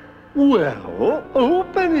 Well,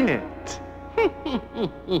 open it.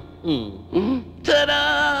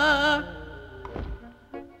 Ta-da!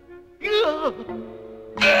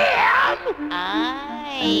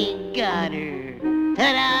 I got her.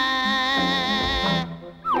 Ta-da!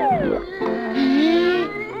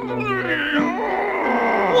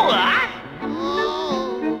 What?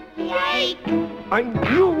 Oh, yike! I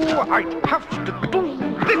knew I'd have to do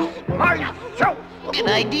this myself. An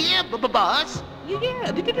idea, boss?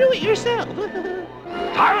 Yeah, did you do it yourself?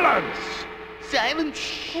 Silence! Silence.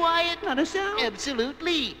 Quiet, not a sound.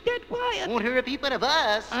 Absolutely. Dead quiet. Won't hurt a peep out of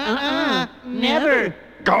us. Never.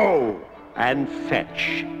 Go and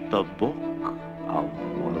fetch the Book of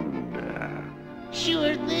Wonder.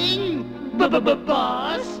 Sure thing,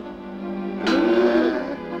 boss.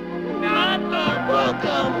 Not the Book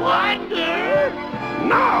of Wonder.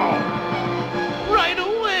 Now! Right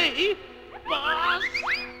away, boss.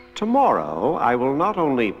 Tomorrow, I will not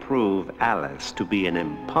only prove Alice to be an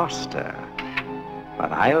imposter,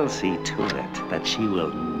 but I'll see to it that she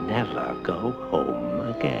will never go home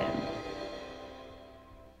again.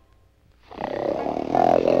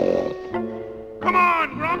 Come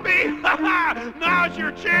on, Grumpy! Now's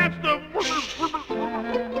your chance to...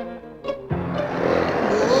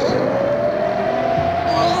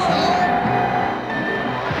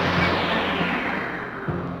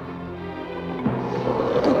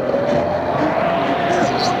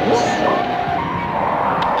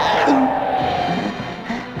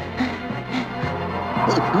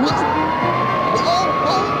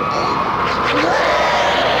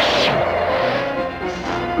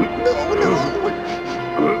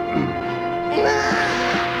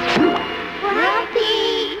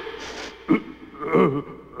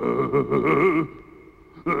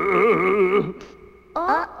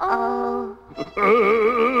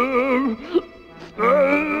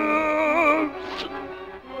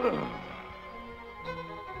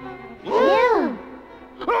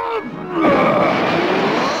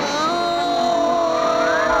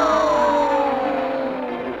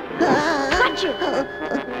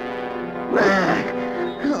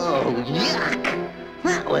 Oh, yuck!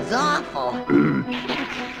 That was awful.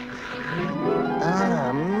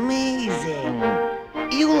 Amazing.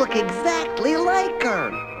 You look exactly like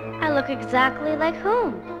her. I look exactly like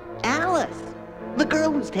whom? Alice, the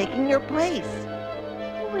girl who's taking your place.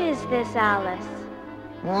 Who is this Alice?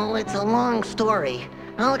 Well, it's a long story.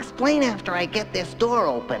 I'll explain after I get this door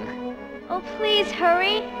open. Oh, please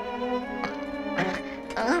hurry.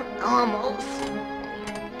 Almost.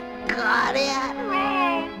 Got it.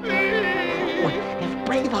 If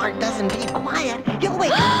Braveheart doesn't be quiet, he'll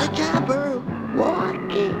wake up the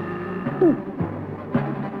Jabberwocky.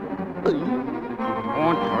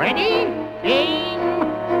 Ready? Aim.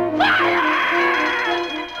 Fire!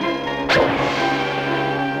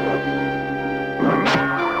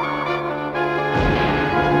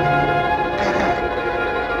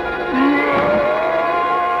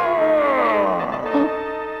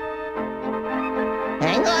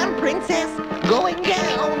 Hang on, Princess. Going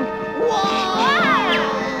down. Whoa!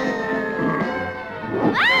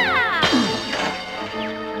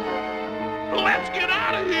 Let's get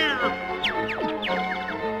out of here!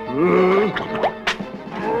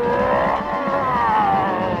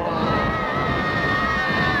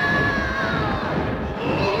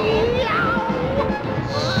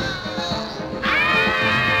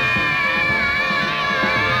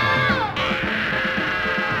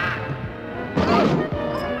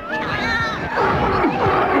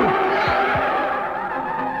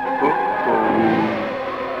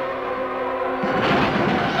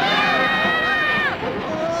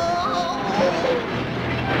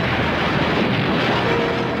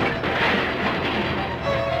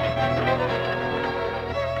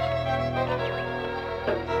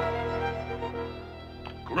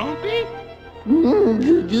 Grumpy?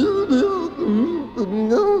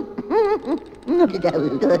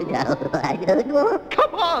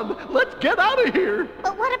 Come on, let's get out of here.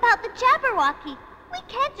 But what about the Jabberwocky? We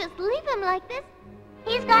can't just leave him like this.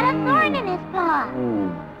 He's got a thorn in his paw.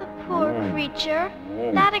 The poor creature.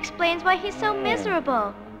 That explains why he's so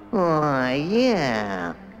miserable. Oh,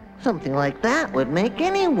 yeah. Something like that would make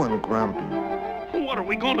anyone grumpy. What are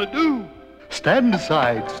we gonna do? Stand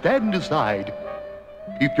aside, stand aside.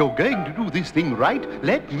 If you're going to do this thing right,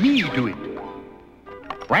 let me do it.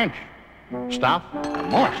 Wrench. Stuff.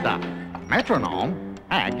 More stuff. Metronome.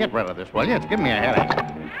 Get rid of this, will you? It's giving me a headache.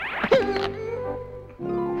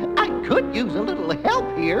 I could use a little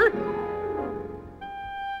help here.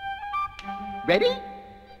 Ready?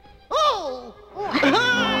 Oh!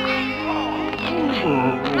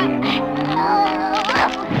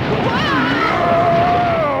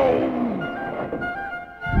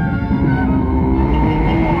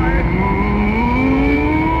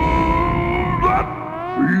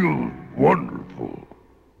 Feels wonderful.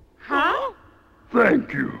 Huh?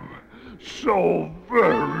 Thank you so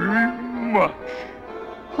very much.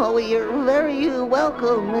 Oh, you're very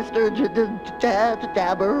welcome, Mr.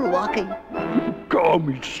 Jabberwocky. Call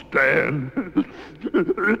me Stan.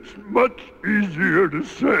 It's much easier to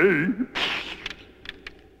say.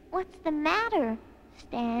 What's the matter,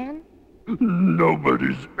 Stan?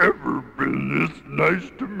 Nobody's ever been this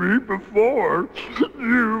nice to me before.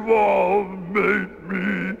 You've all made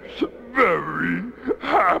me very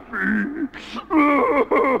happy.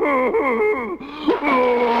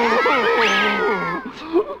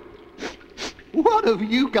 What have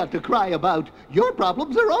you got to cry about? Your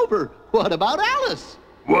problems are over. What about Alice?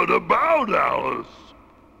 What about Alice?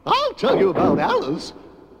 I'll tell you about Alice.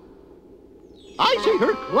 I see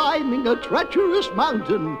her climbing a treacherous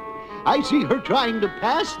mountain. I see her trying to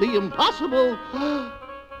pass the impossible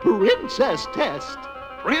princess test.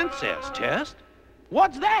 Princess test?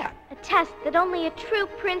 What's that? A test that only a true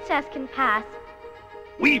princess can pass.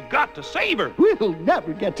 We've got to save her. We'll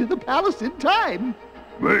never get to the palace in time.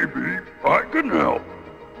 Maybe I can help.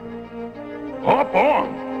 Hop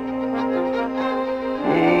on.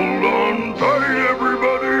 Hold on tight,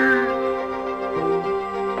 everybody.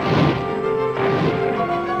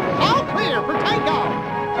 All clear for takeoff.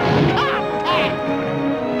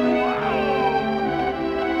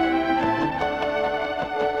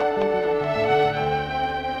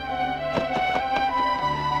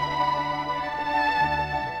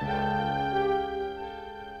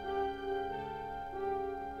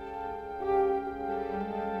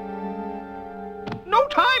 No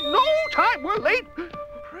time, we're late.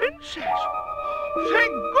 Princess,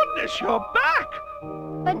 thank goodness you're back.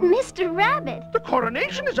 But Mr. Rabbit. The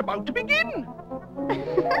coronation is about to begin.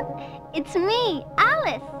 It's me,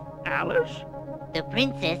 Alice. Alice? The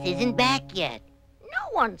princess isn't back yet. No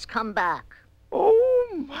one's come back.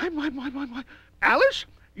 Oh, my. Alice,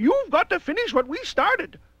 you've got to finish what we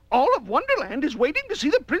started. All of Wonderland is waiting to see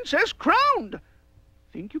the princess crowned.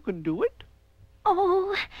 Think you can do it?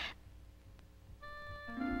 Oh,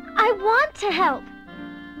 I want to help,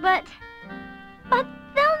 but they'll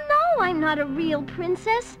know I'm not a real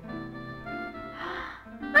princess.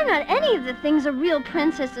 I'm not any of the things a real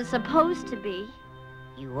princess is supposed to be.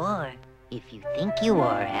 You are, if you think you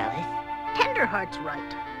are, Alice. Tenderheart's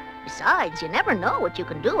right. Besides, you never know what you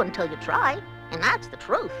can do until you try, and that's the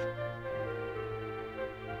truth.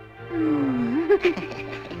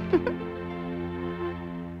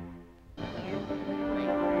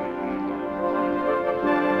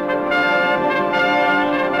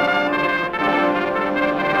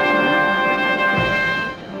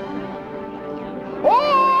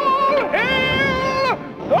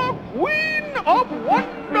 Of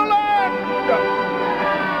Wonderland!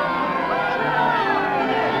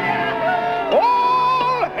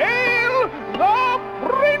 All hail the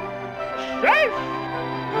princess!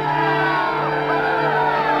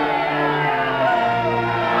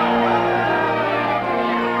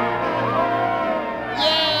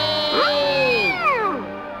 Yay!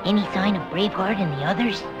 Any sign of Braveheart and the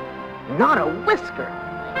others? Not a whisker.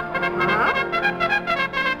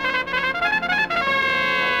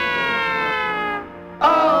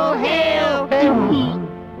 All hail the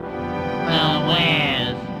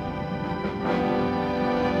West!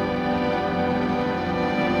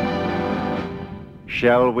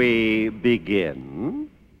 Shall we begin?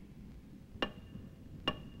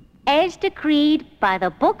 As decreed by the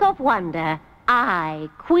Book of Wonder, I,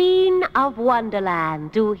 Queen of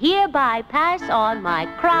Wonderland, do hereby pass on my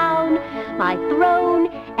crown, my throne,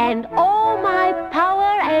 and all my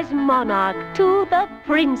power as monarch to the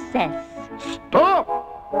princess. Stop!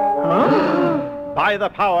 Huh? By the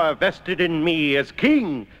power vested in me as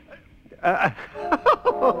king, as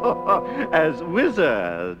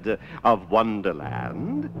wizard of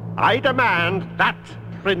Wonderland, I demand that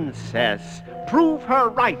princess prove her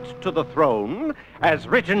right to the throne as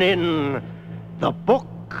written in the Book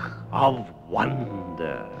of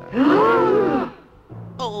Wonder.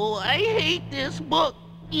 Oh, I hate this book.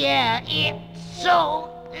 Yeah, it's so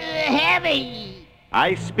heavy.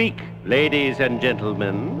 I speak, ladies and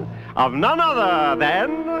gentlemen, of none other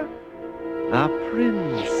than the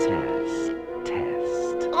Princess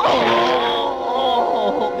Test.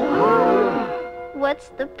 What's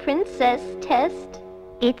the princess test?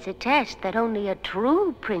 It's a test that only a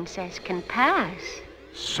true princess can pass.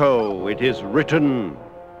 So it is written,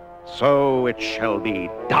 so it shall be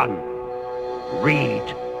done.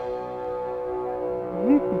 Read.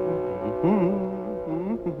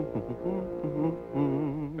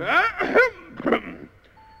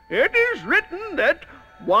 It is written that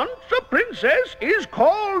once a princess is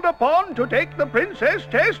called upon to take the princess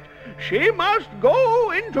test, she must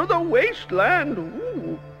go into the wasteland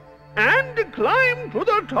and climb to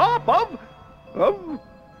the top of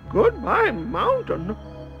Goodbye Mountain.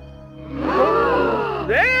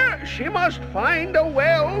 There she must find a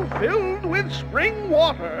well filled with spring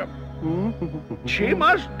water. She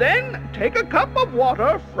must then take a cup of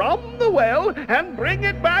water from the well and bring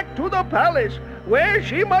it back to the palace, where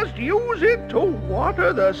she must use it to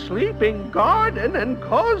water the sleeping garden and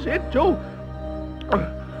cause it to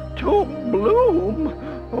bloom.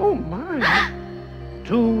 Oh, my.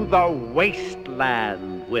 To the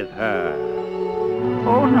wasteland with her.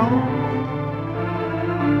 Oh, no.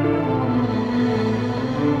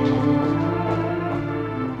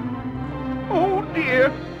 Oh,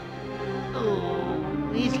 dear.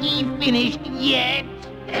 Oh, is he finished yet?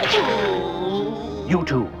 Oh. You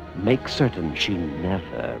two, make certain she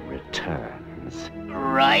never returns.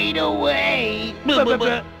 Right away,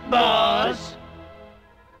 boss.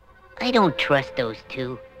 I don't trust those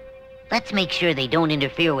two. Let's make sure they don't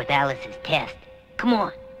interfere with Alice's test. Come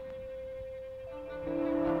on.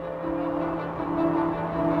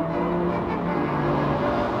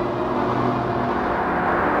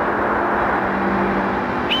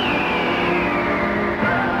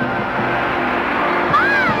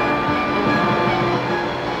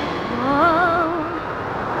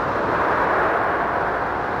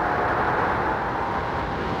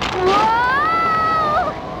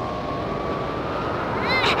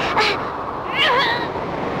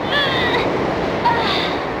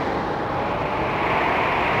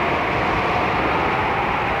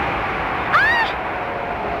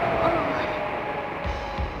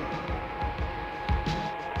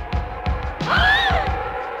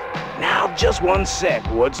 Just one sec.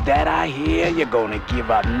 What's that I hear? You're gonna give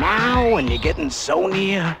up now and you're getting so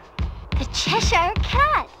near? The Cheshire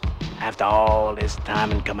Cat. After all this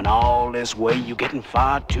time and coming all this way, you're getting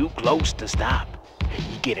far too close to stop.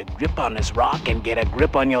 You get a grip on this rock and get a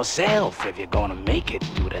grip on yourself if you're gonna make it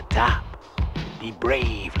to the top. Be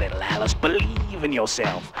brave, little Alice. Believe in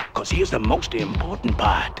yourself, 'cause here's the most important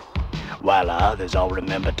part. While others all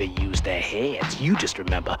remember to use their heads, you just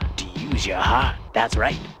remember to use your heart. That's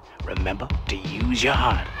right. Remember to use your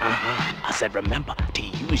heart. I said remember to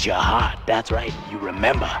use your heart. That's right. You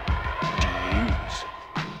remember to use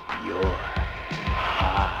your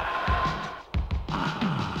heart.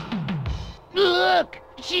 Look,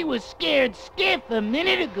 she was scared stiff a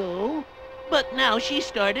minute ago, but now she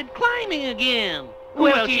started climbing again.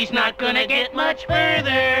 Well, she's not gonna get much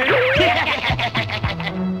further.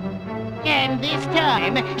 And this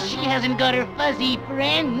time, she hasn't got her fuzzy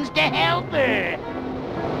friends to help her.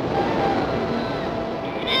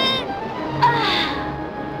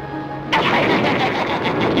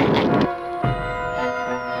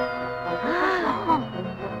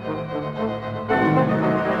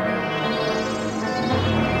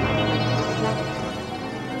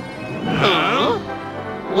 Huh?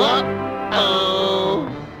 What? Oh.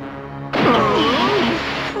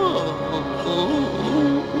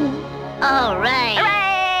 All right.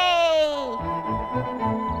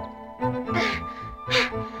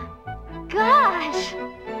 Gosh!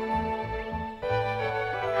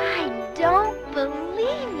 I don't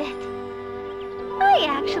believe it. I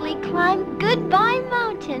actually climbed Goodbye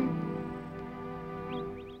Mountain.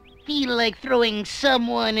 Feel like throwing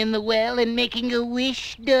someone in the well and making a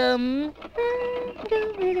wish, Dum?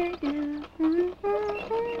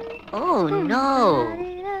 Oh, no.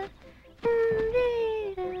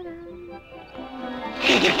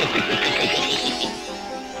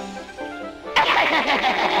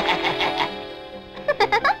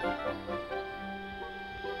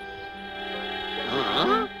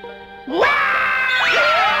 Huh?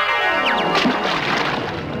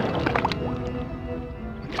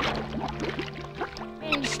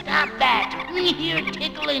 Stop that! You're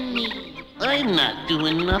tickling me. I'm not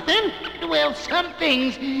doing nothing. Well,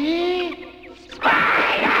 something's...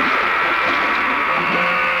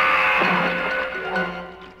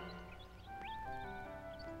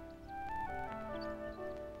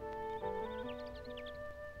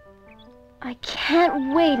 I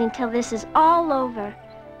can't wait until this is all over,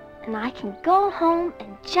 and I can go home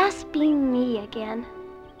and just be me again.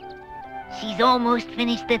 She's almost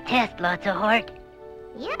finished the test, Lots of Heart.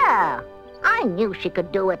 Yeah, I knew she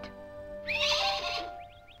could do it.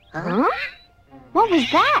 Huh? What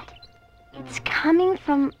was that? It's coming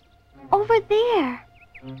from over there.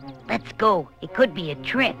 Let's go. It could be a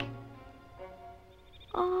trick.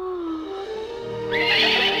 A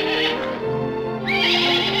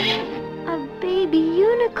baby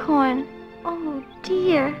unicorn. Oh,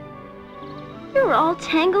 dear. You're all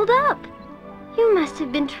tangled up. You must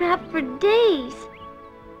have been trapped for days.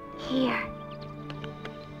 Here.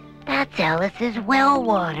 That's Alice's well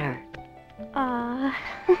water.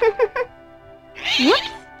 Whoops.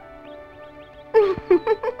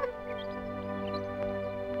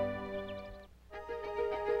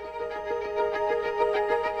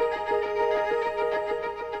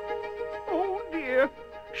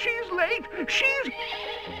 she's late.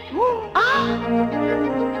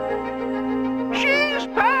 She's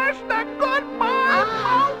passed the goodbye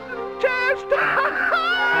mountain test.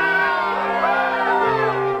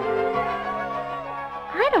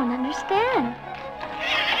 I don't understand.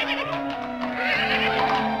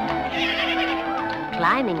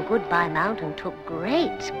 Climbing Goodbye Mountain took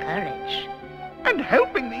great courage. And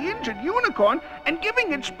helping the injured unicorn and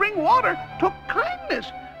giving it spring water took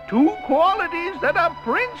kindness. 2 qualities that a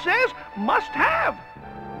princess must have.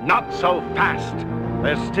 Not so fast.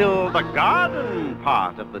 There's still the garden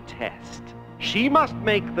part of the test. She must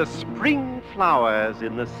make the spring flowers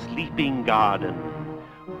in the sleeping garden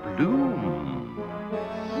bloom.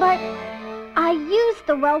 But I used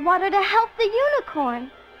the well water to help the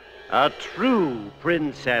unicorn. A true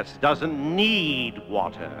princess doesn't need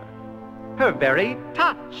water. Her very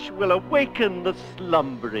touch will awaken the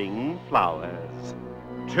slumbering flowers.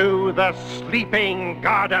 To the sleeping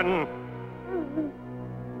garden.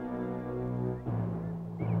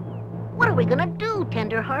 What are we gonna do,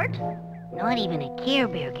 Tenderheart? Not even a Care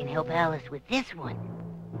Bear can help Alice with this one.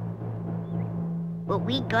 But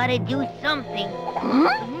we gotta do something.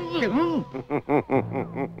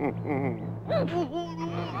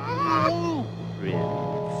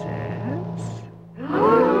 Princess?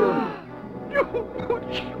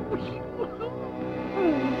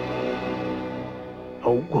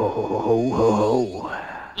 Ho, ho, ho, ho, ho, ho.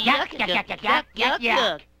 Yuck, yuck, yuck, yuck, yuck, yuck,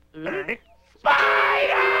 yuck.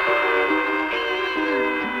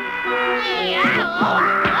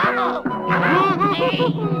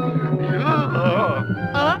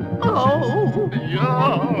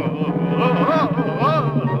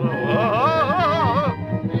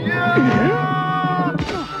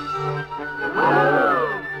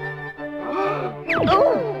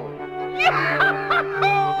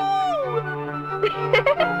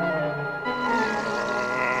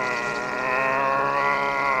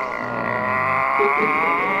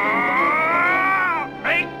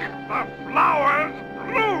 Make the flowers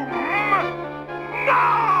bloom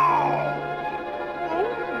now! Oh,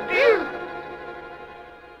 dear.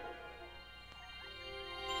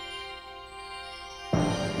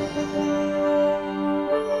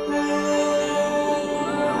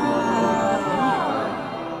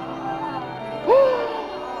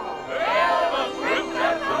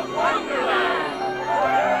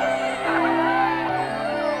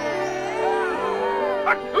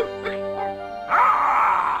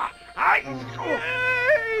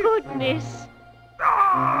 Goodness.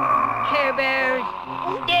 Care Bears,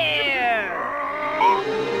 dare!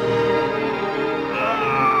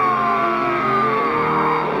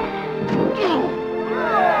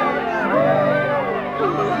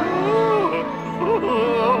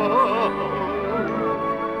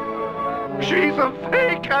 She's a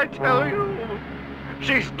fake, I tell you.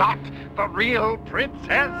 She's not the real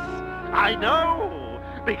princess. I know,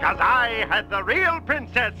 because I had the real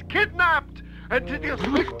princess kidnapped.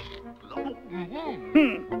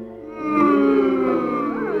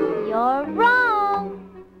 You're wrong.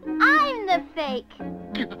 I'm the fake.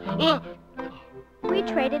 We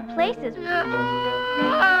traded places.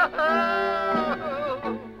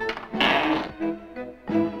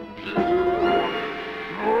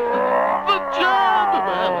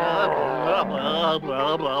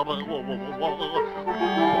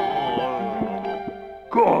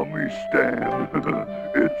 Call me Stan.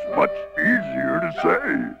 It's much easier to say.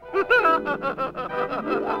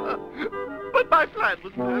 But my plan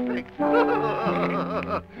was perfect.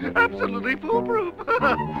 Absolutely foolproof.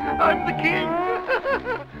 I'm the king.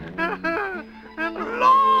 And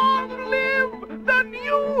long live the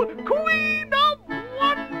new Queen of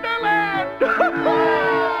Wonderland!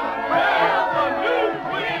 Well, the new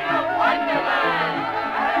Queen of Wonderland!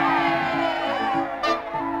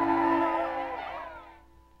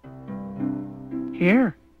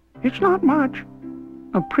 Here, it's not much.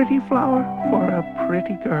 A pretty flower for a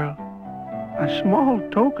pretty girl. A small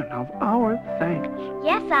token of our thanks.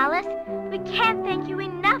 Yes, Alice. We can't thank you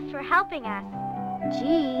enough for helping us.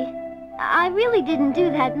 Gee, I really didn't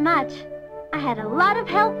do that much. I had a lot of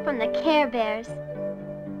help from the Care Bears.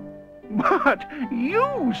 But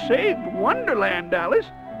you saved Wonderland, Alice.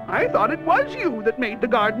 I thought it was you that made the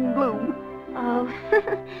garden bloom. Oh,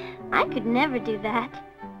 I could never do that.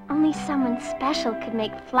 Only someone special could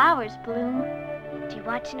make flowers bloom. Do you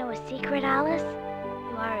want to know a secret, Alice?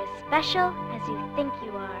 You are as special as you think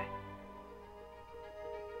you are.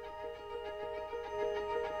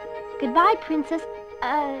 Goodbye, Princess.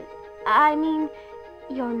 I mean,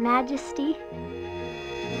 Your Majesty.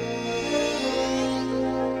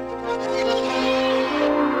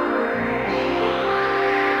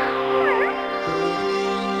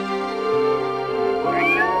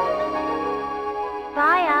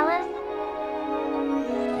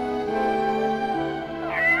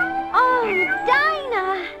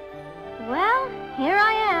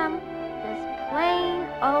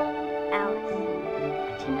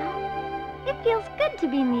 glad to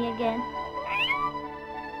be me again.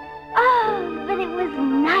 Oh, but it was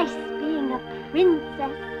nice being a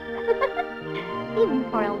princess. Even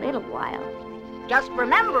for a little while. Just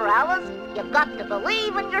remember, Alice, you've got to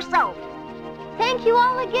believe in yourself. Thank you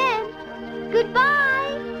all again.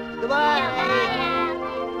 Goodbye. Goodbye.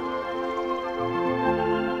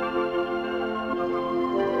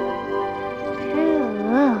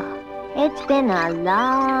 It's been a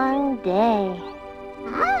long day.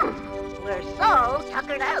 We're so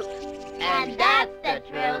tuckered out. And that's the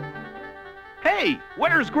truth. Hey,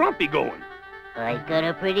 where's Grumpy going? I got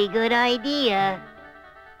a pretty good idea.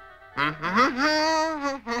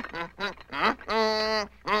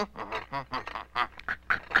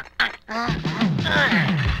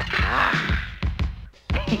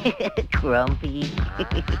 Grumpy.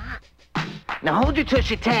 Now hold your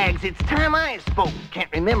tushy tags, it's time I spoke.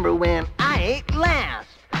 Can't remember when I ate last.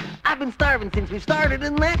 I've been starving since we started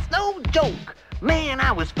and that's no joke. Man,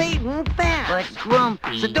 I was fading fast. But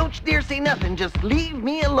Grumpy... So don't you dare say nothing, just leave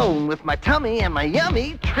me alone with my tummy and my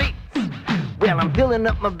yummy treats. Well, I'm filling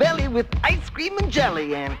up my belly with ice cream and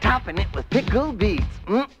jelly and topping it with pickled beets.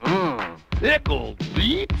 Pickled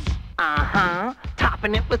beets? Uh-huh,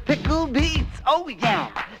 topping it with pickled beets. Oh yeah,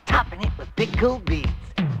 topping it with pickled beets.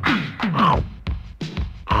 Ho,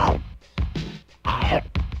 ho, ho,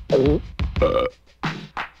 ho,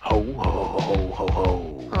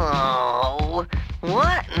 ho. Oh,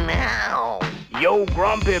 what now? Yo,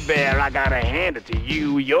 Grumpy Bear, I gotta hand it to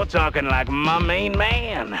you. You're talking like my main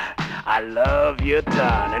man. I love your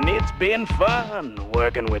ton, and it's been fun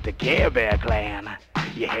working with the Care Bear clan.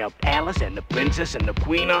 You helped Alice and the princess and the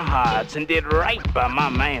Queen of Hearts and did right by my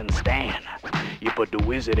man Stan. You put the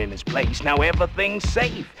wizard in his place, now everything's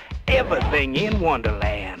safe. Everything in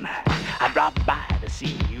Wonderland. I dropped by to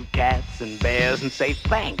see you cats and bears and say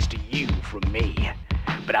thanks to you from me.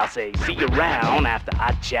 But I'll say see you around after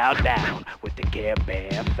I chow down with the Care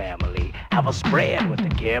Bear family. Have a spread with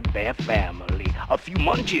the Care Bear family. A few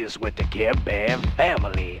munches with the Care Bear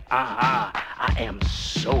family. I am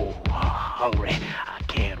so hungry. I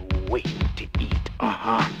can't wait to eat.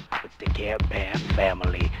 With the Care Bear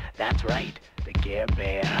family. That's right, the Care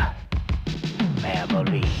Bear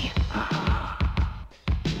family.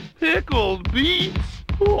 Pickled beets?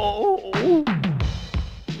 Oh.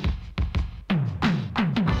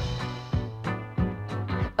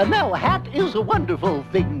 Now, a hat is a wonderful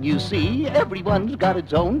thing, you see. Everyone's got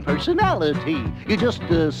its own personality. You just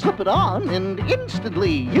slip it on, and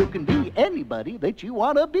instantly you can be anybody that you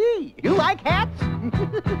want to be. You like hats?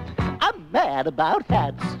 I'm mad about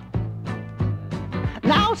hats.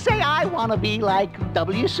 Now, say I want to be like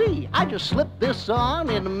WC. I just slip this on,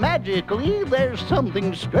 and magically there's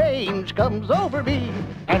something strange comes over me.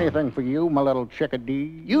 Anything for you, my little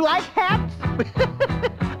chickadee? You like hats?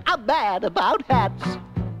 I'm mad about hats.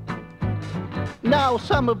 Now,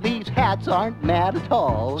 some of these hats aren't mad at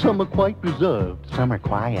all. Some are quite reserved. Some are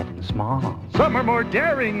quiet and small. Some are more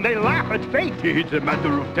daring. They laugh at fate. It's a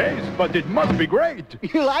matter of taste, but it must be great.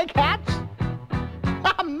 You like hats?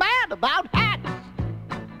 I'm mad about hats.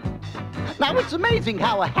 Now, it's amazing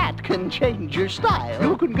how a hat can change your style.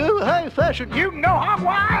 You can go high fashion. You can go hog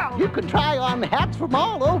wild. You can try on hats from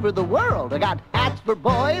all over the world. I got hats for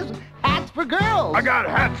boys, hats for girls. I got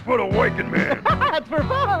hats for the working man. Hats for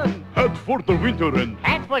fun. Hats for the winter and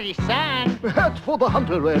Hats for the sun. Hats for the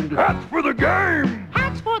hunter and hats for the game.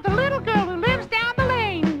 Hats for the little girl who lives down the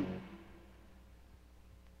lane.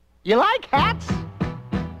 You like hats?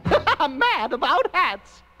 I'm mad about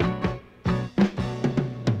hats.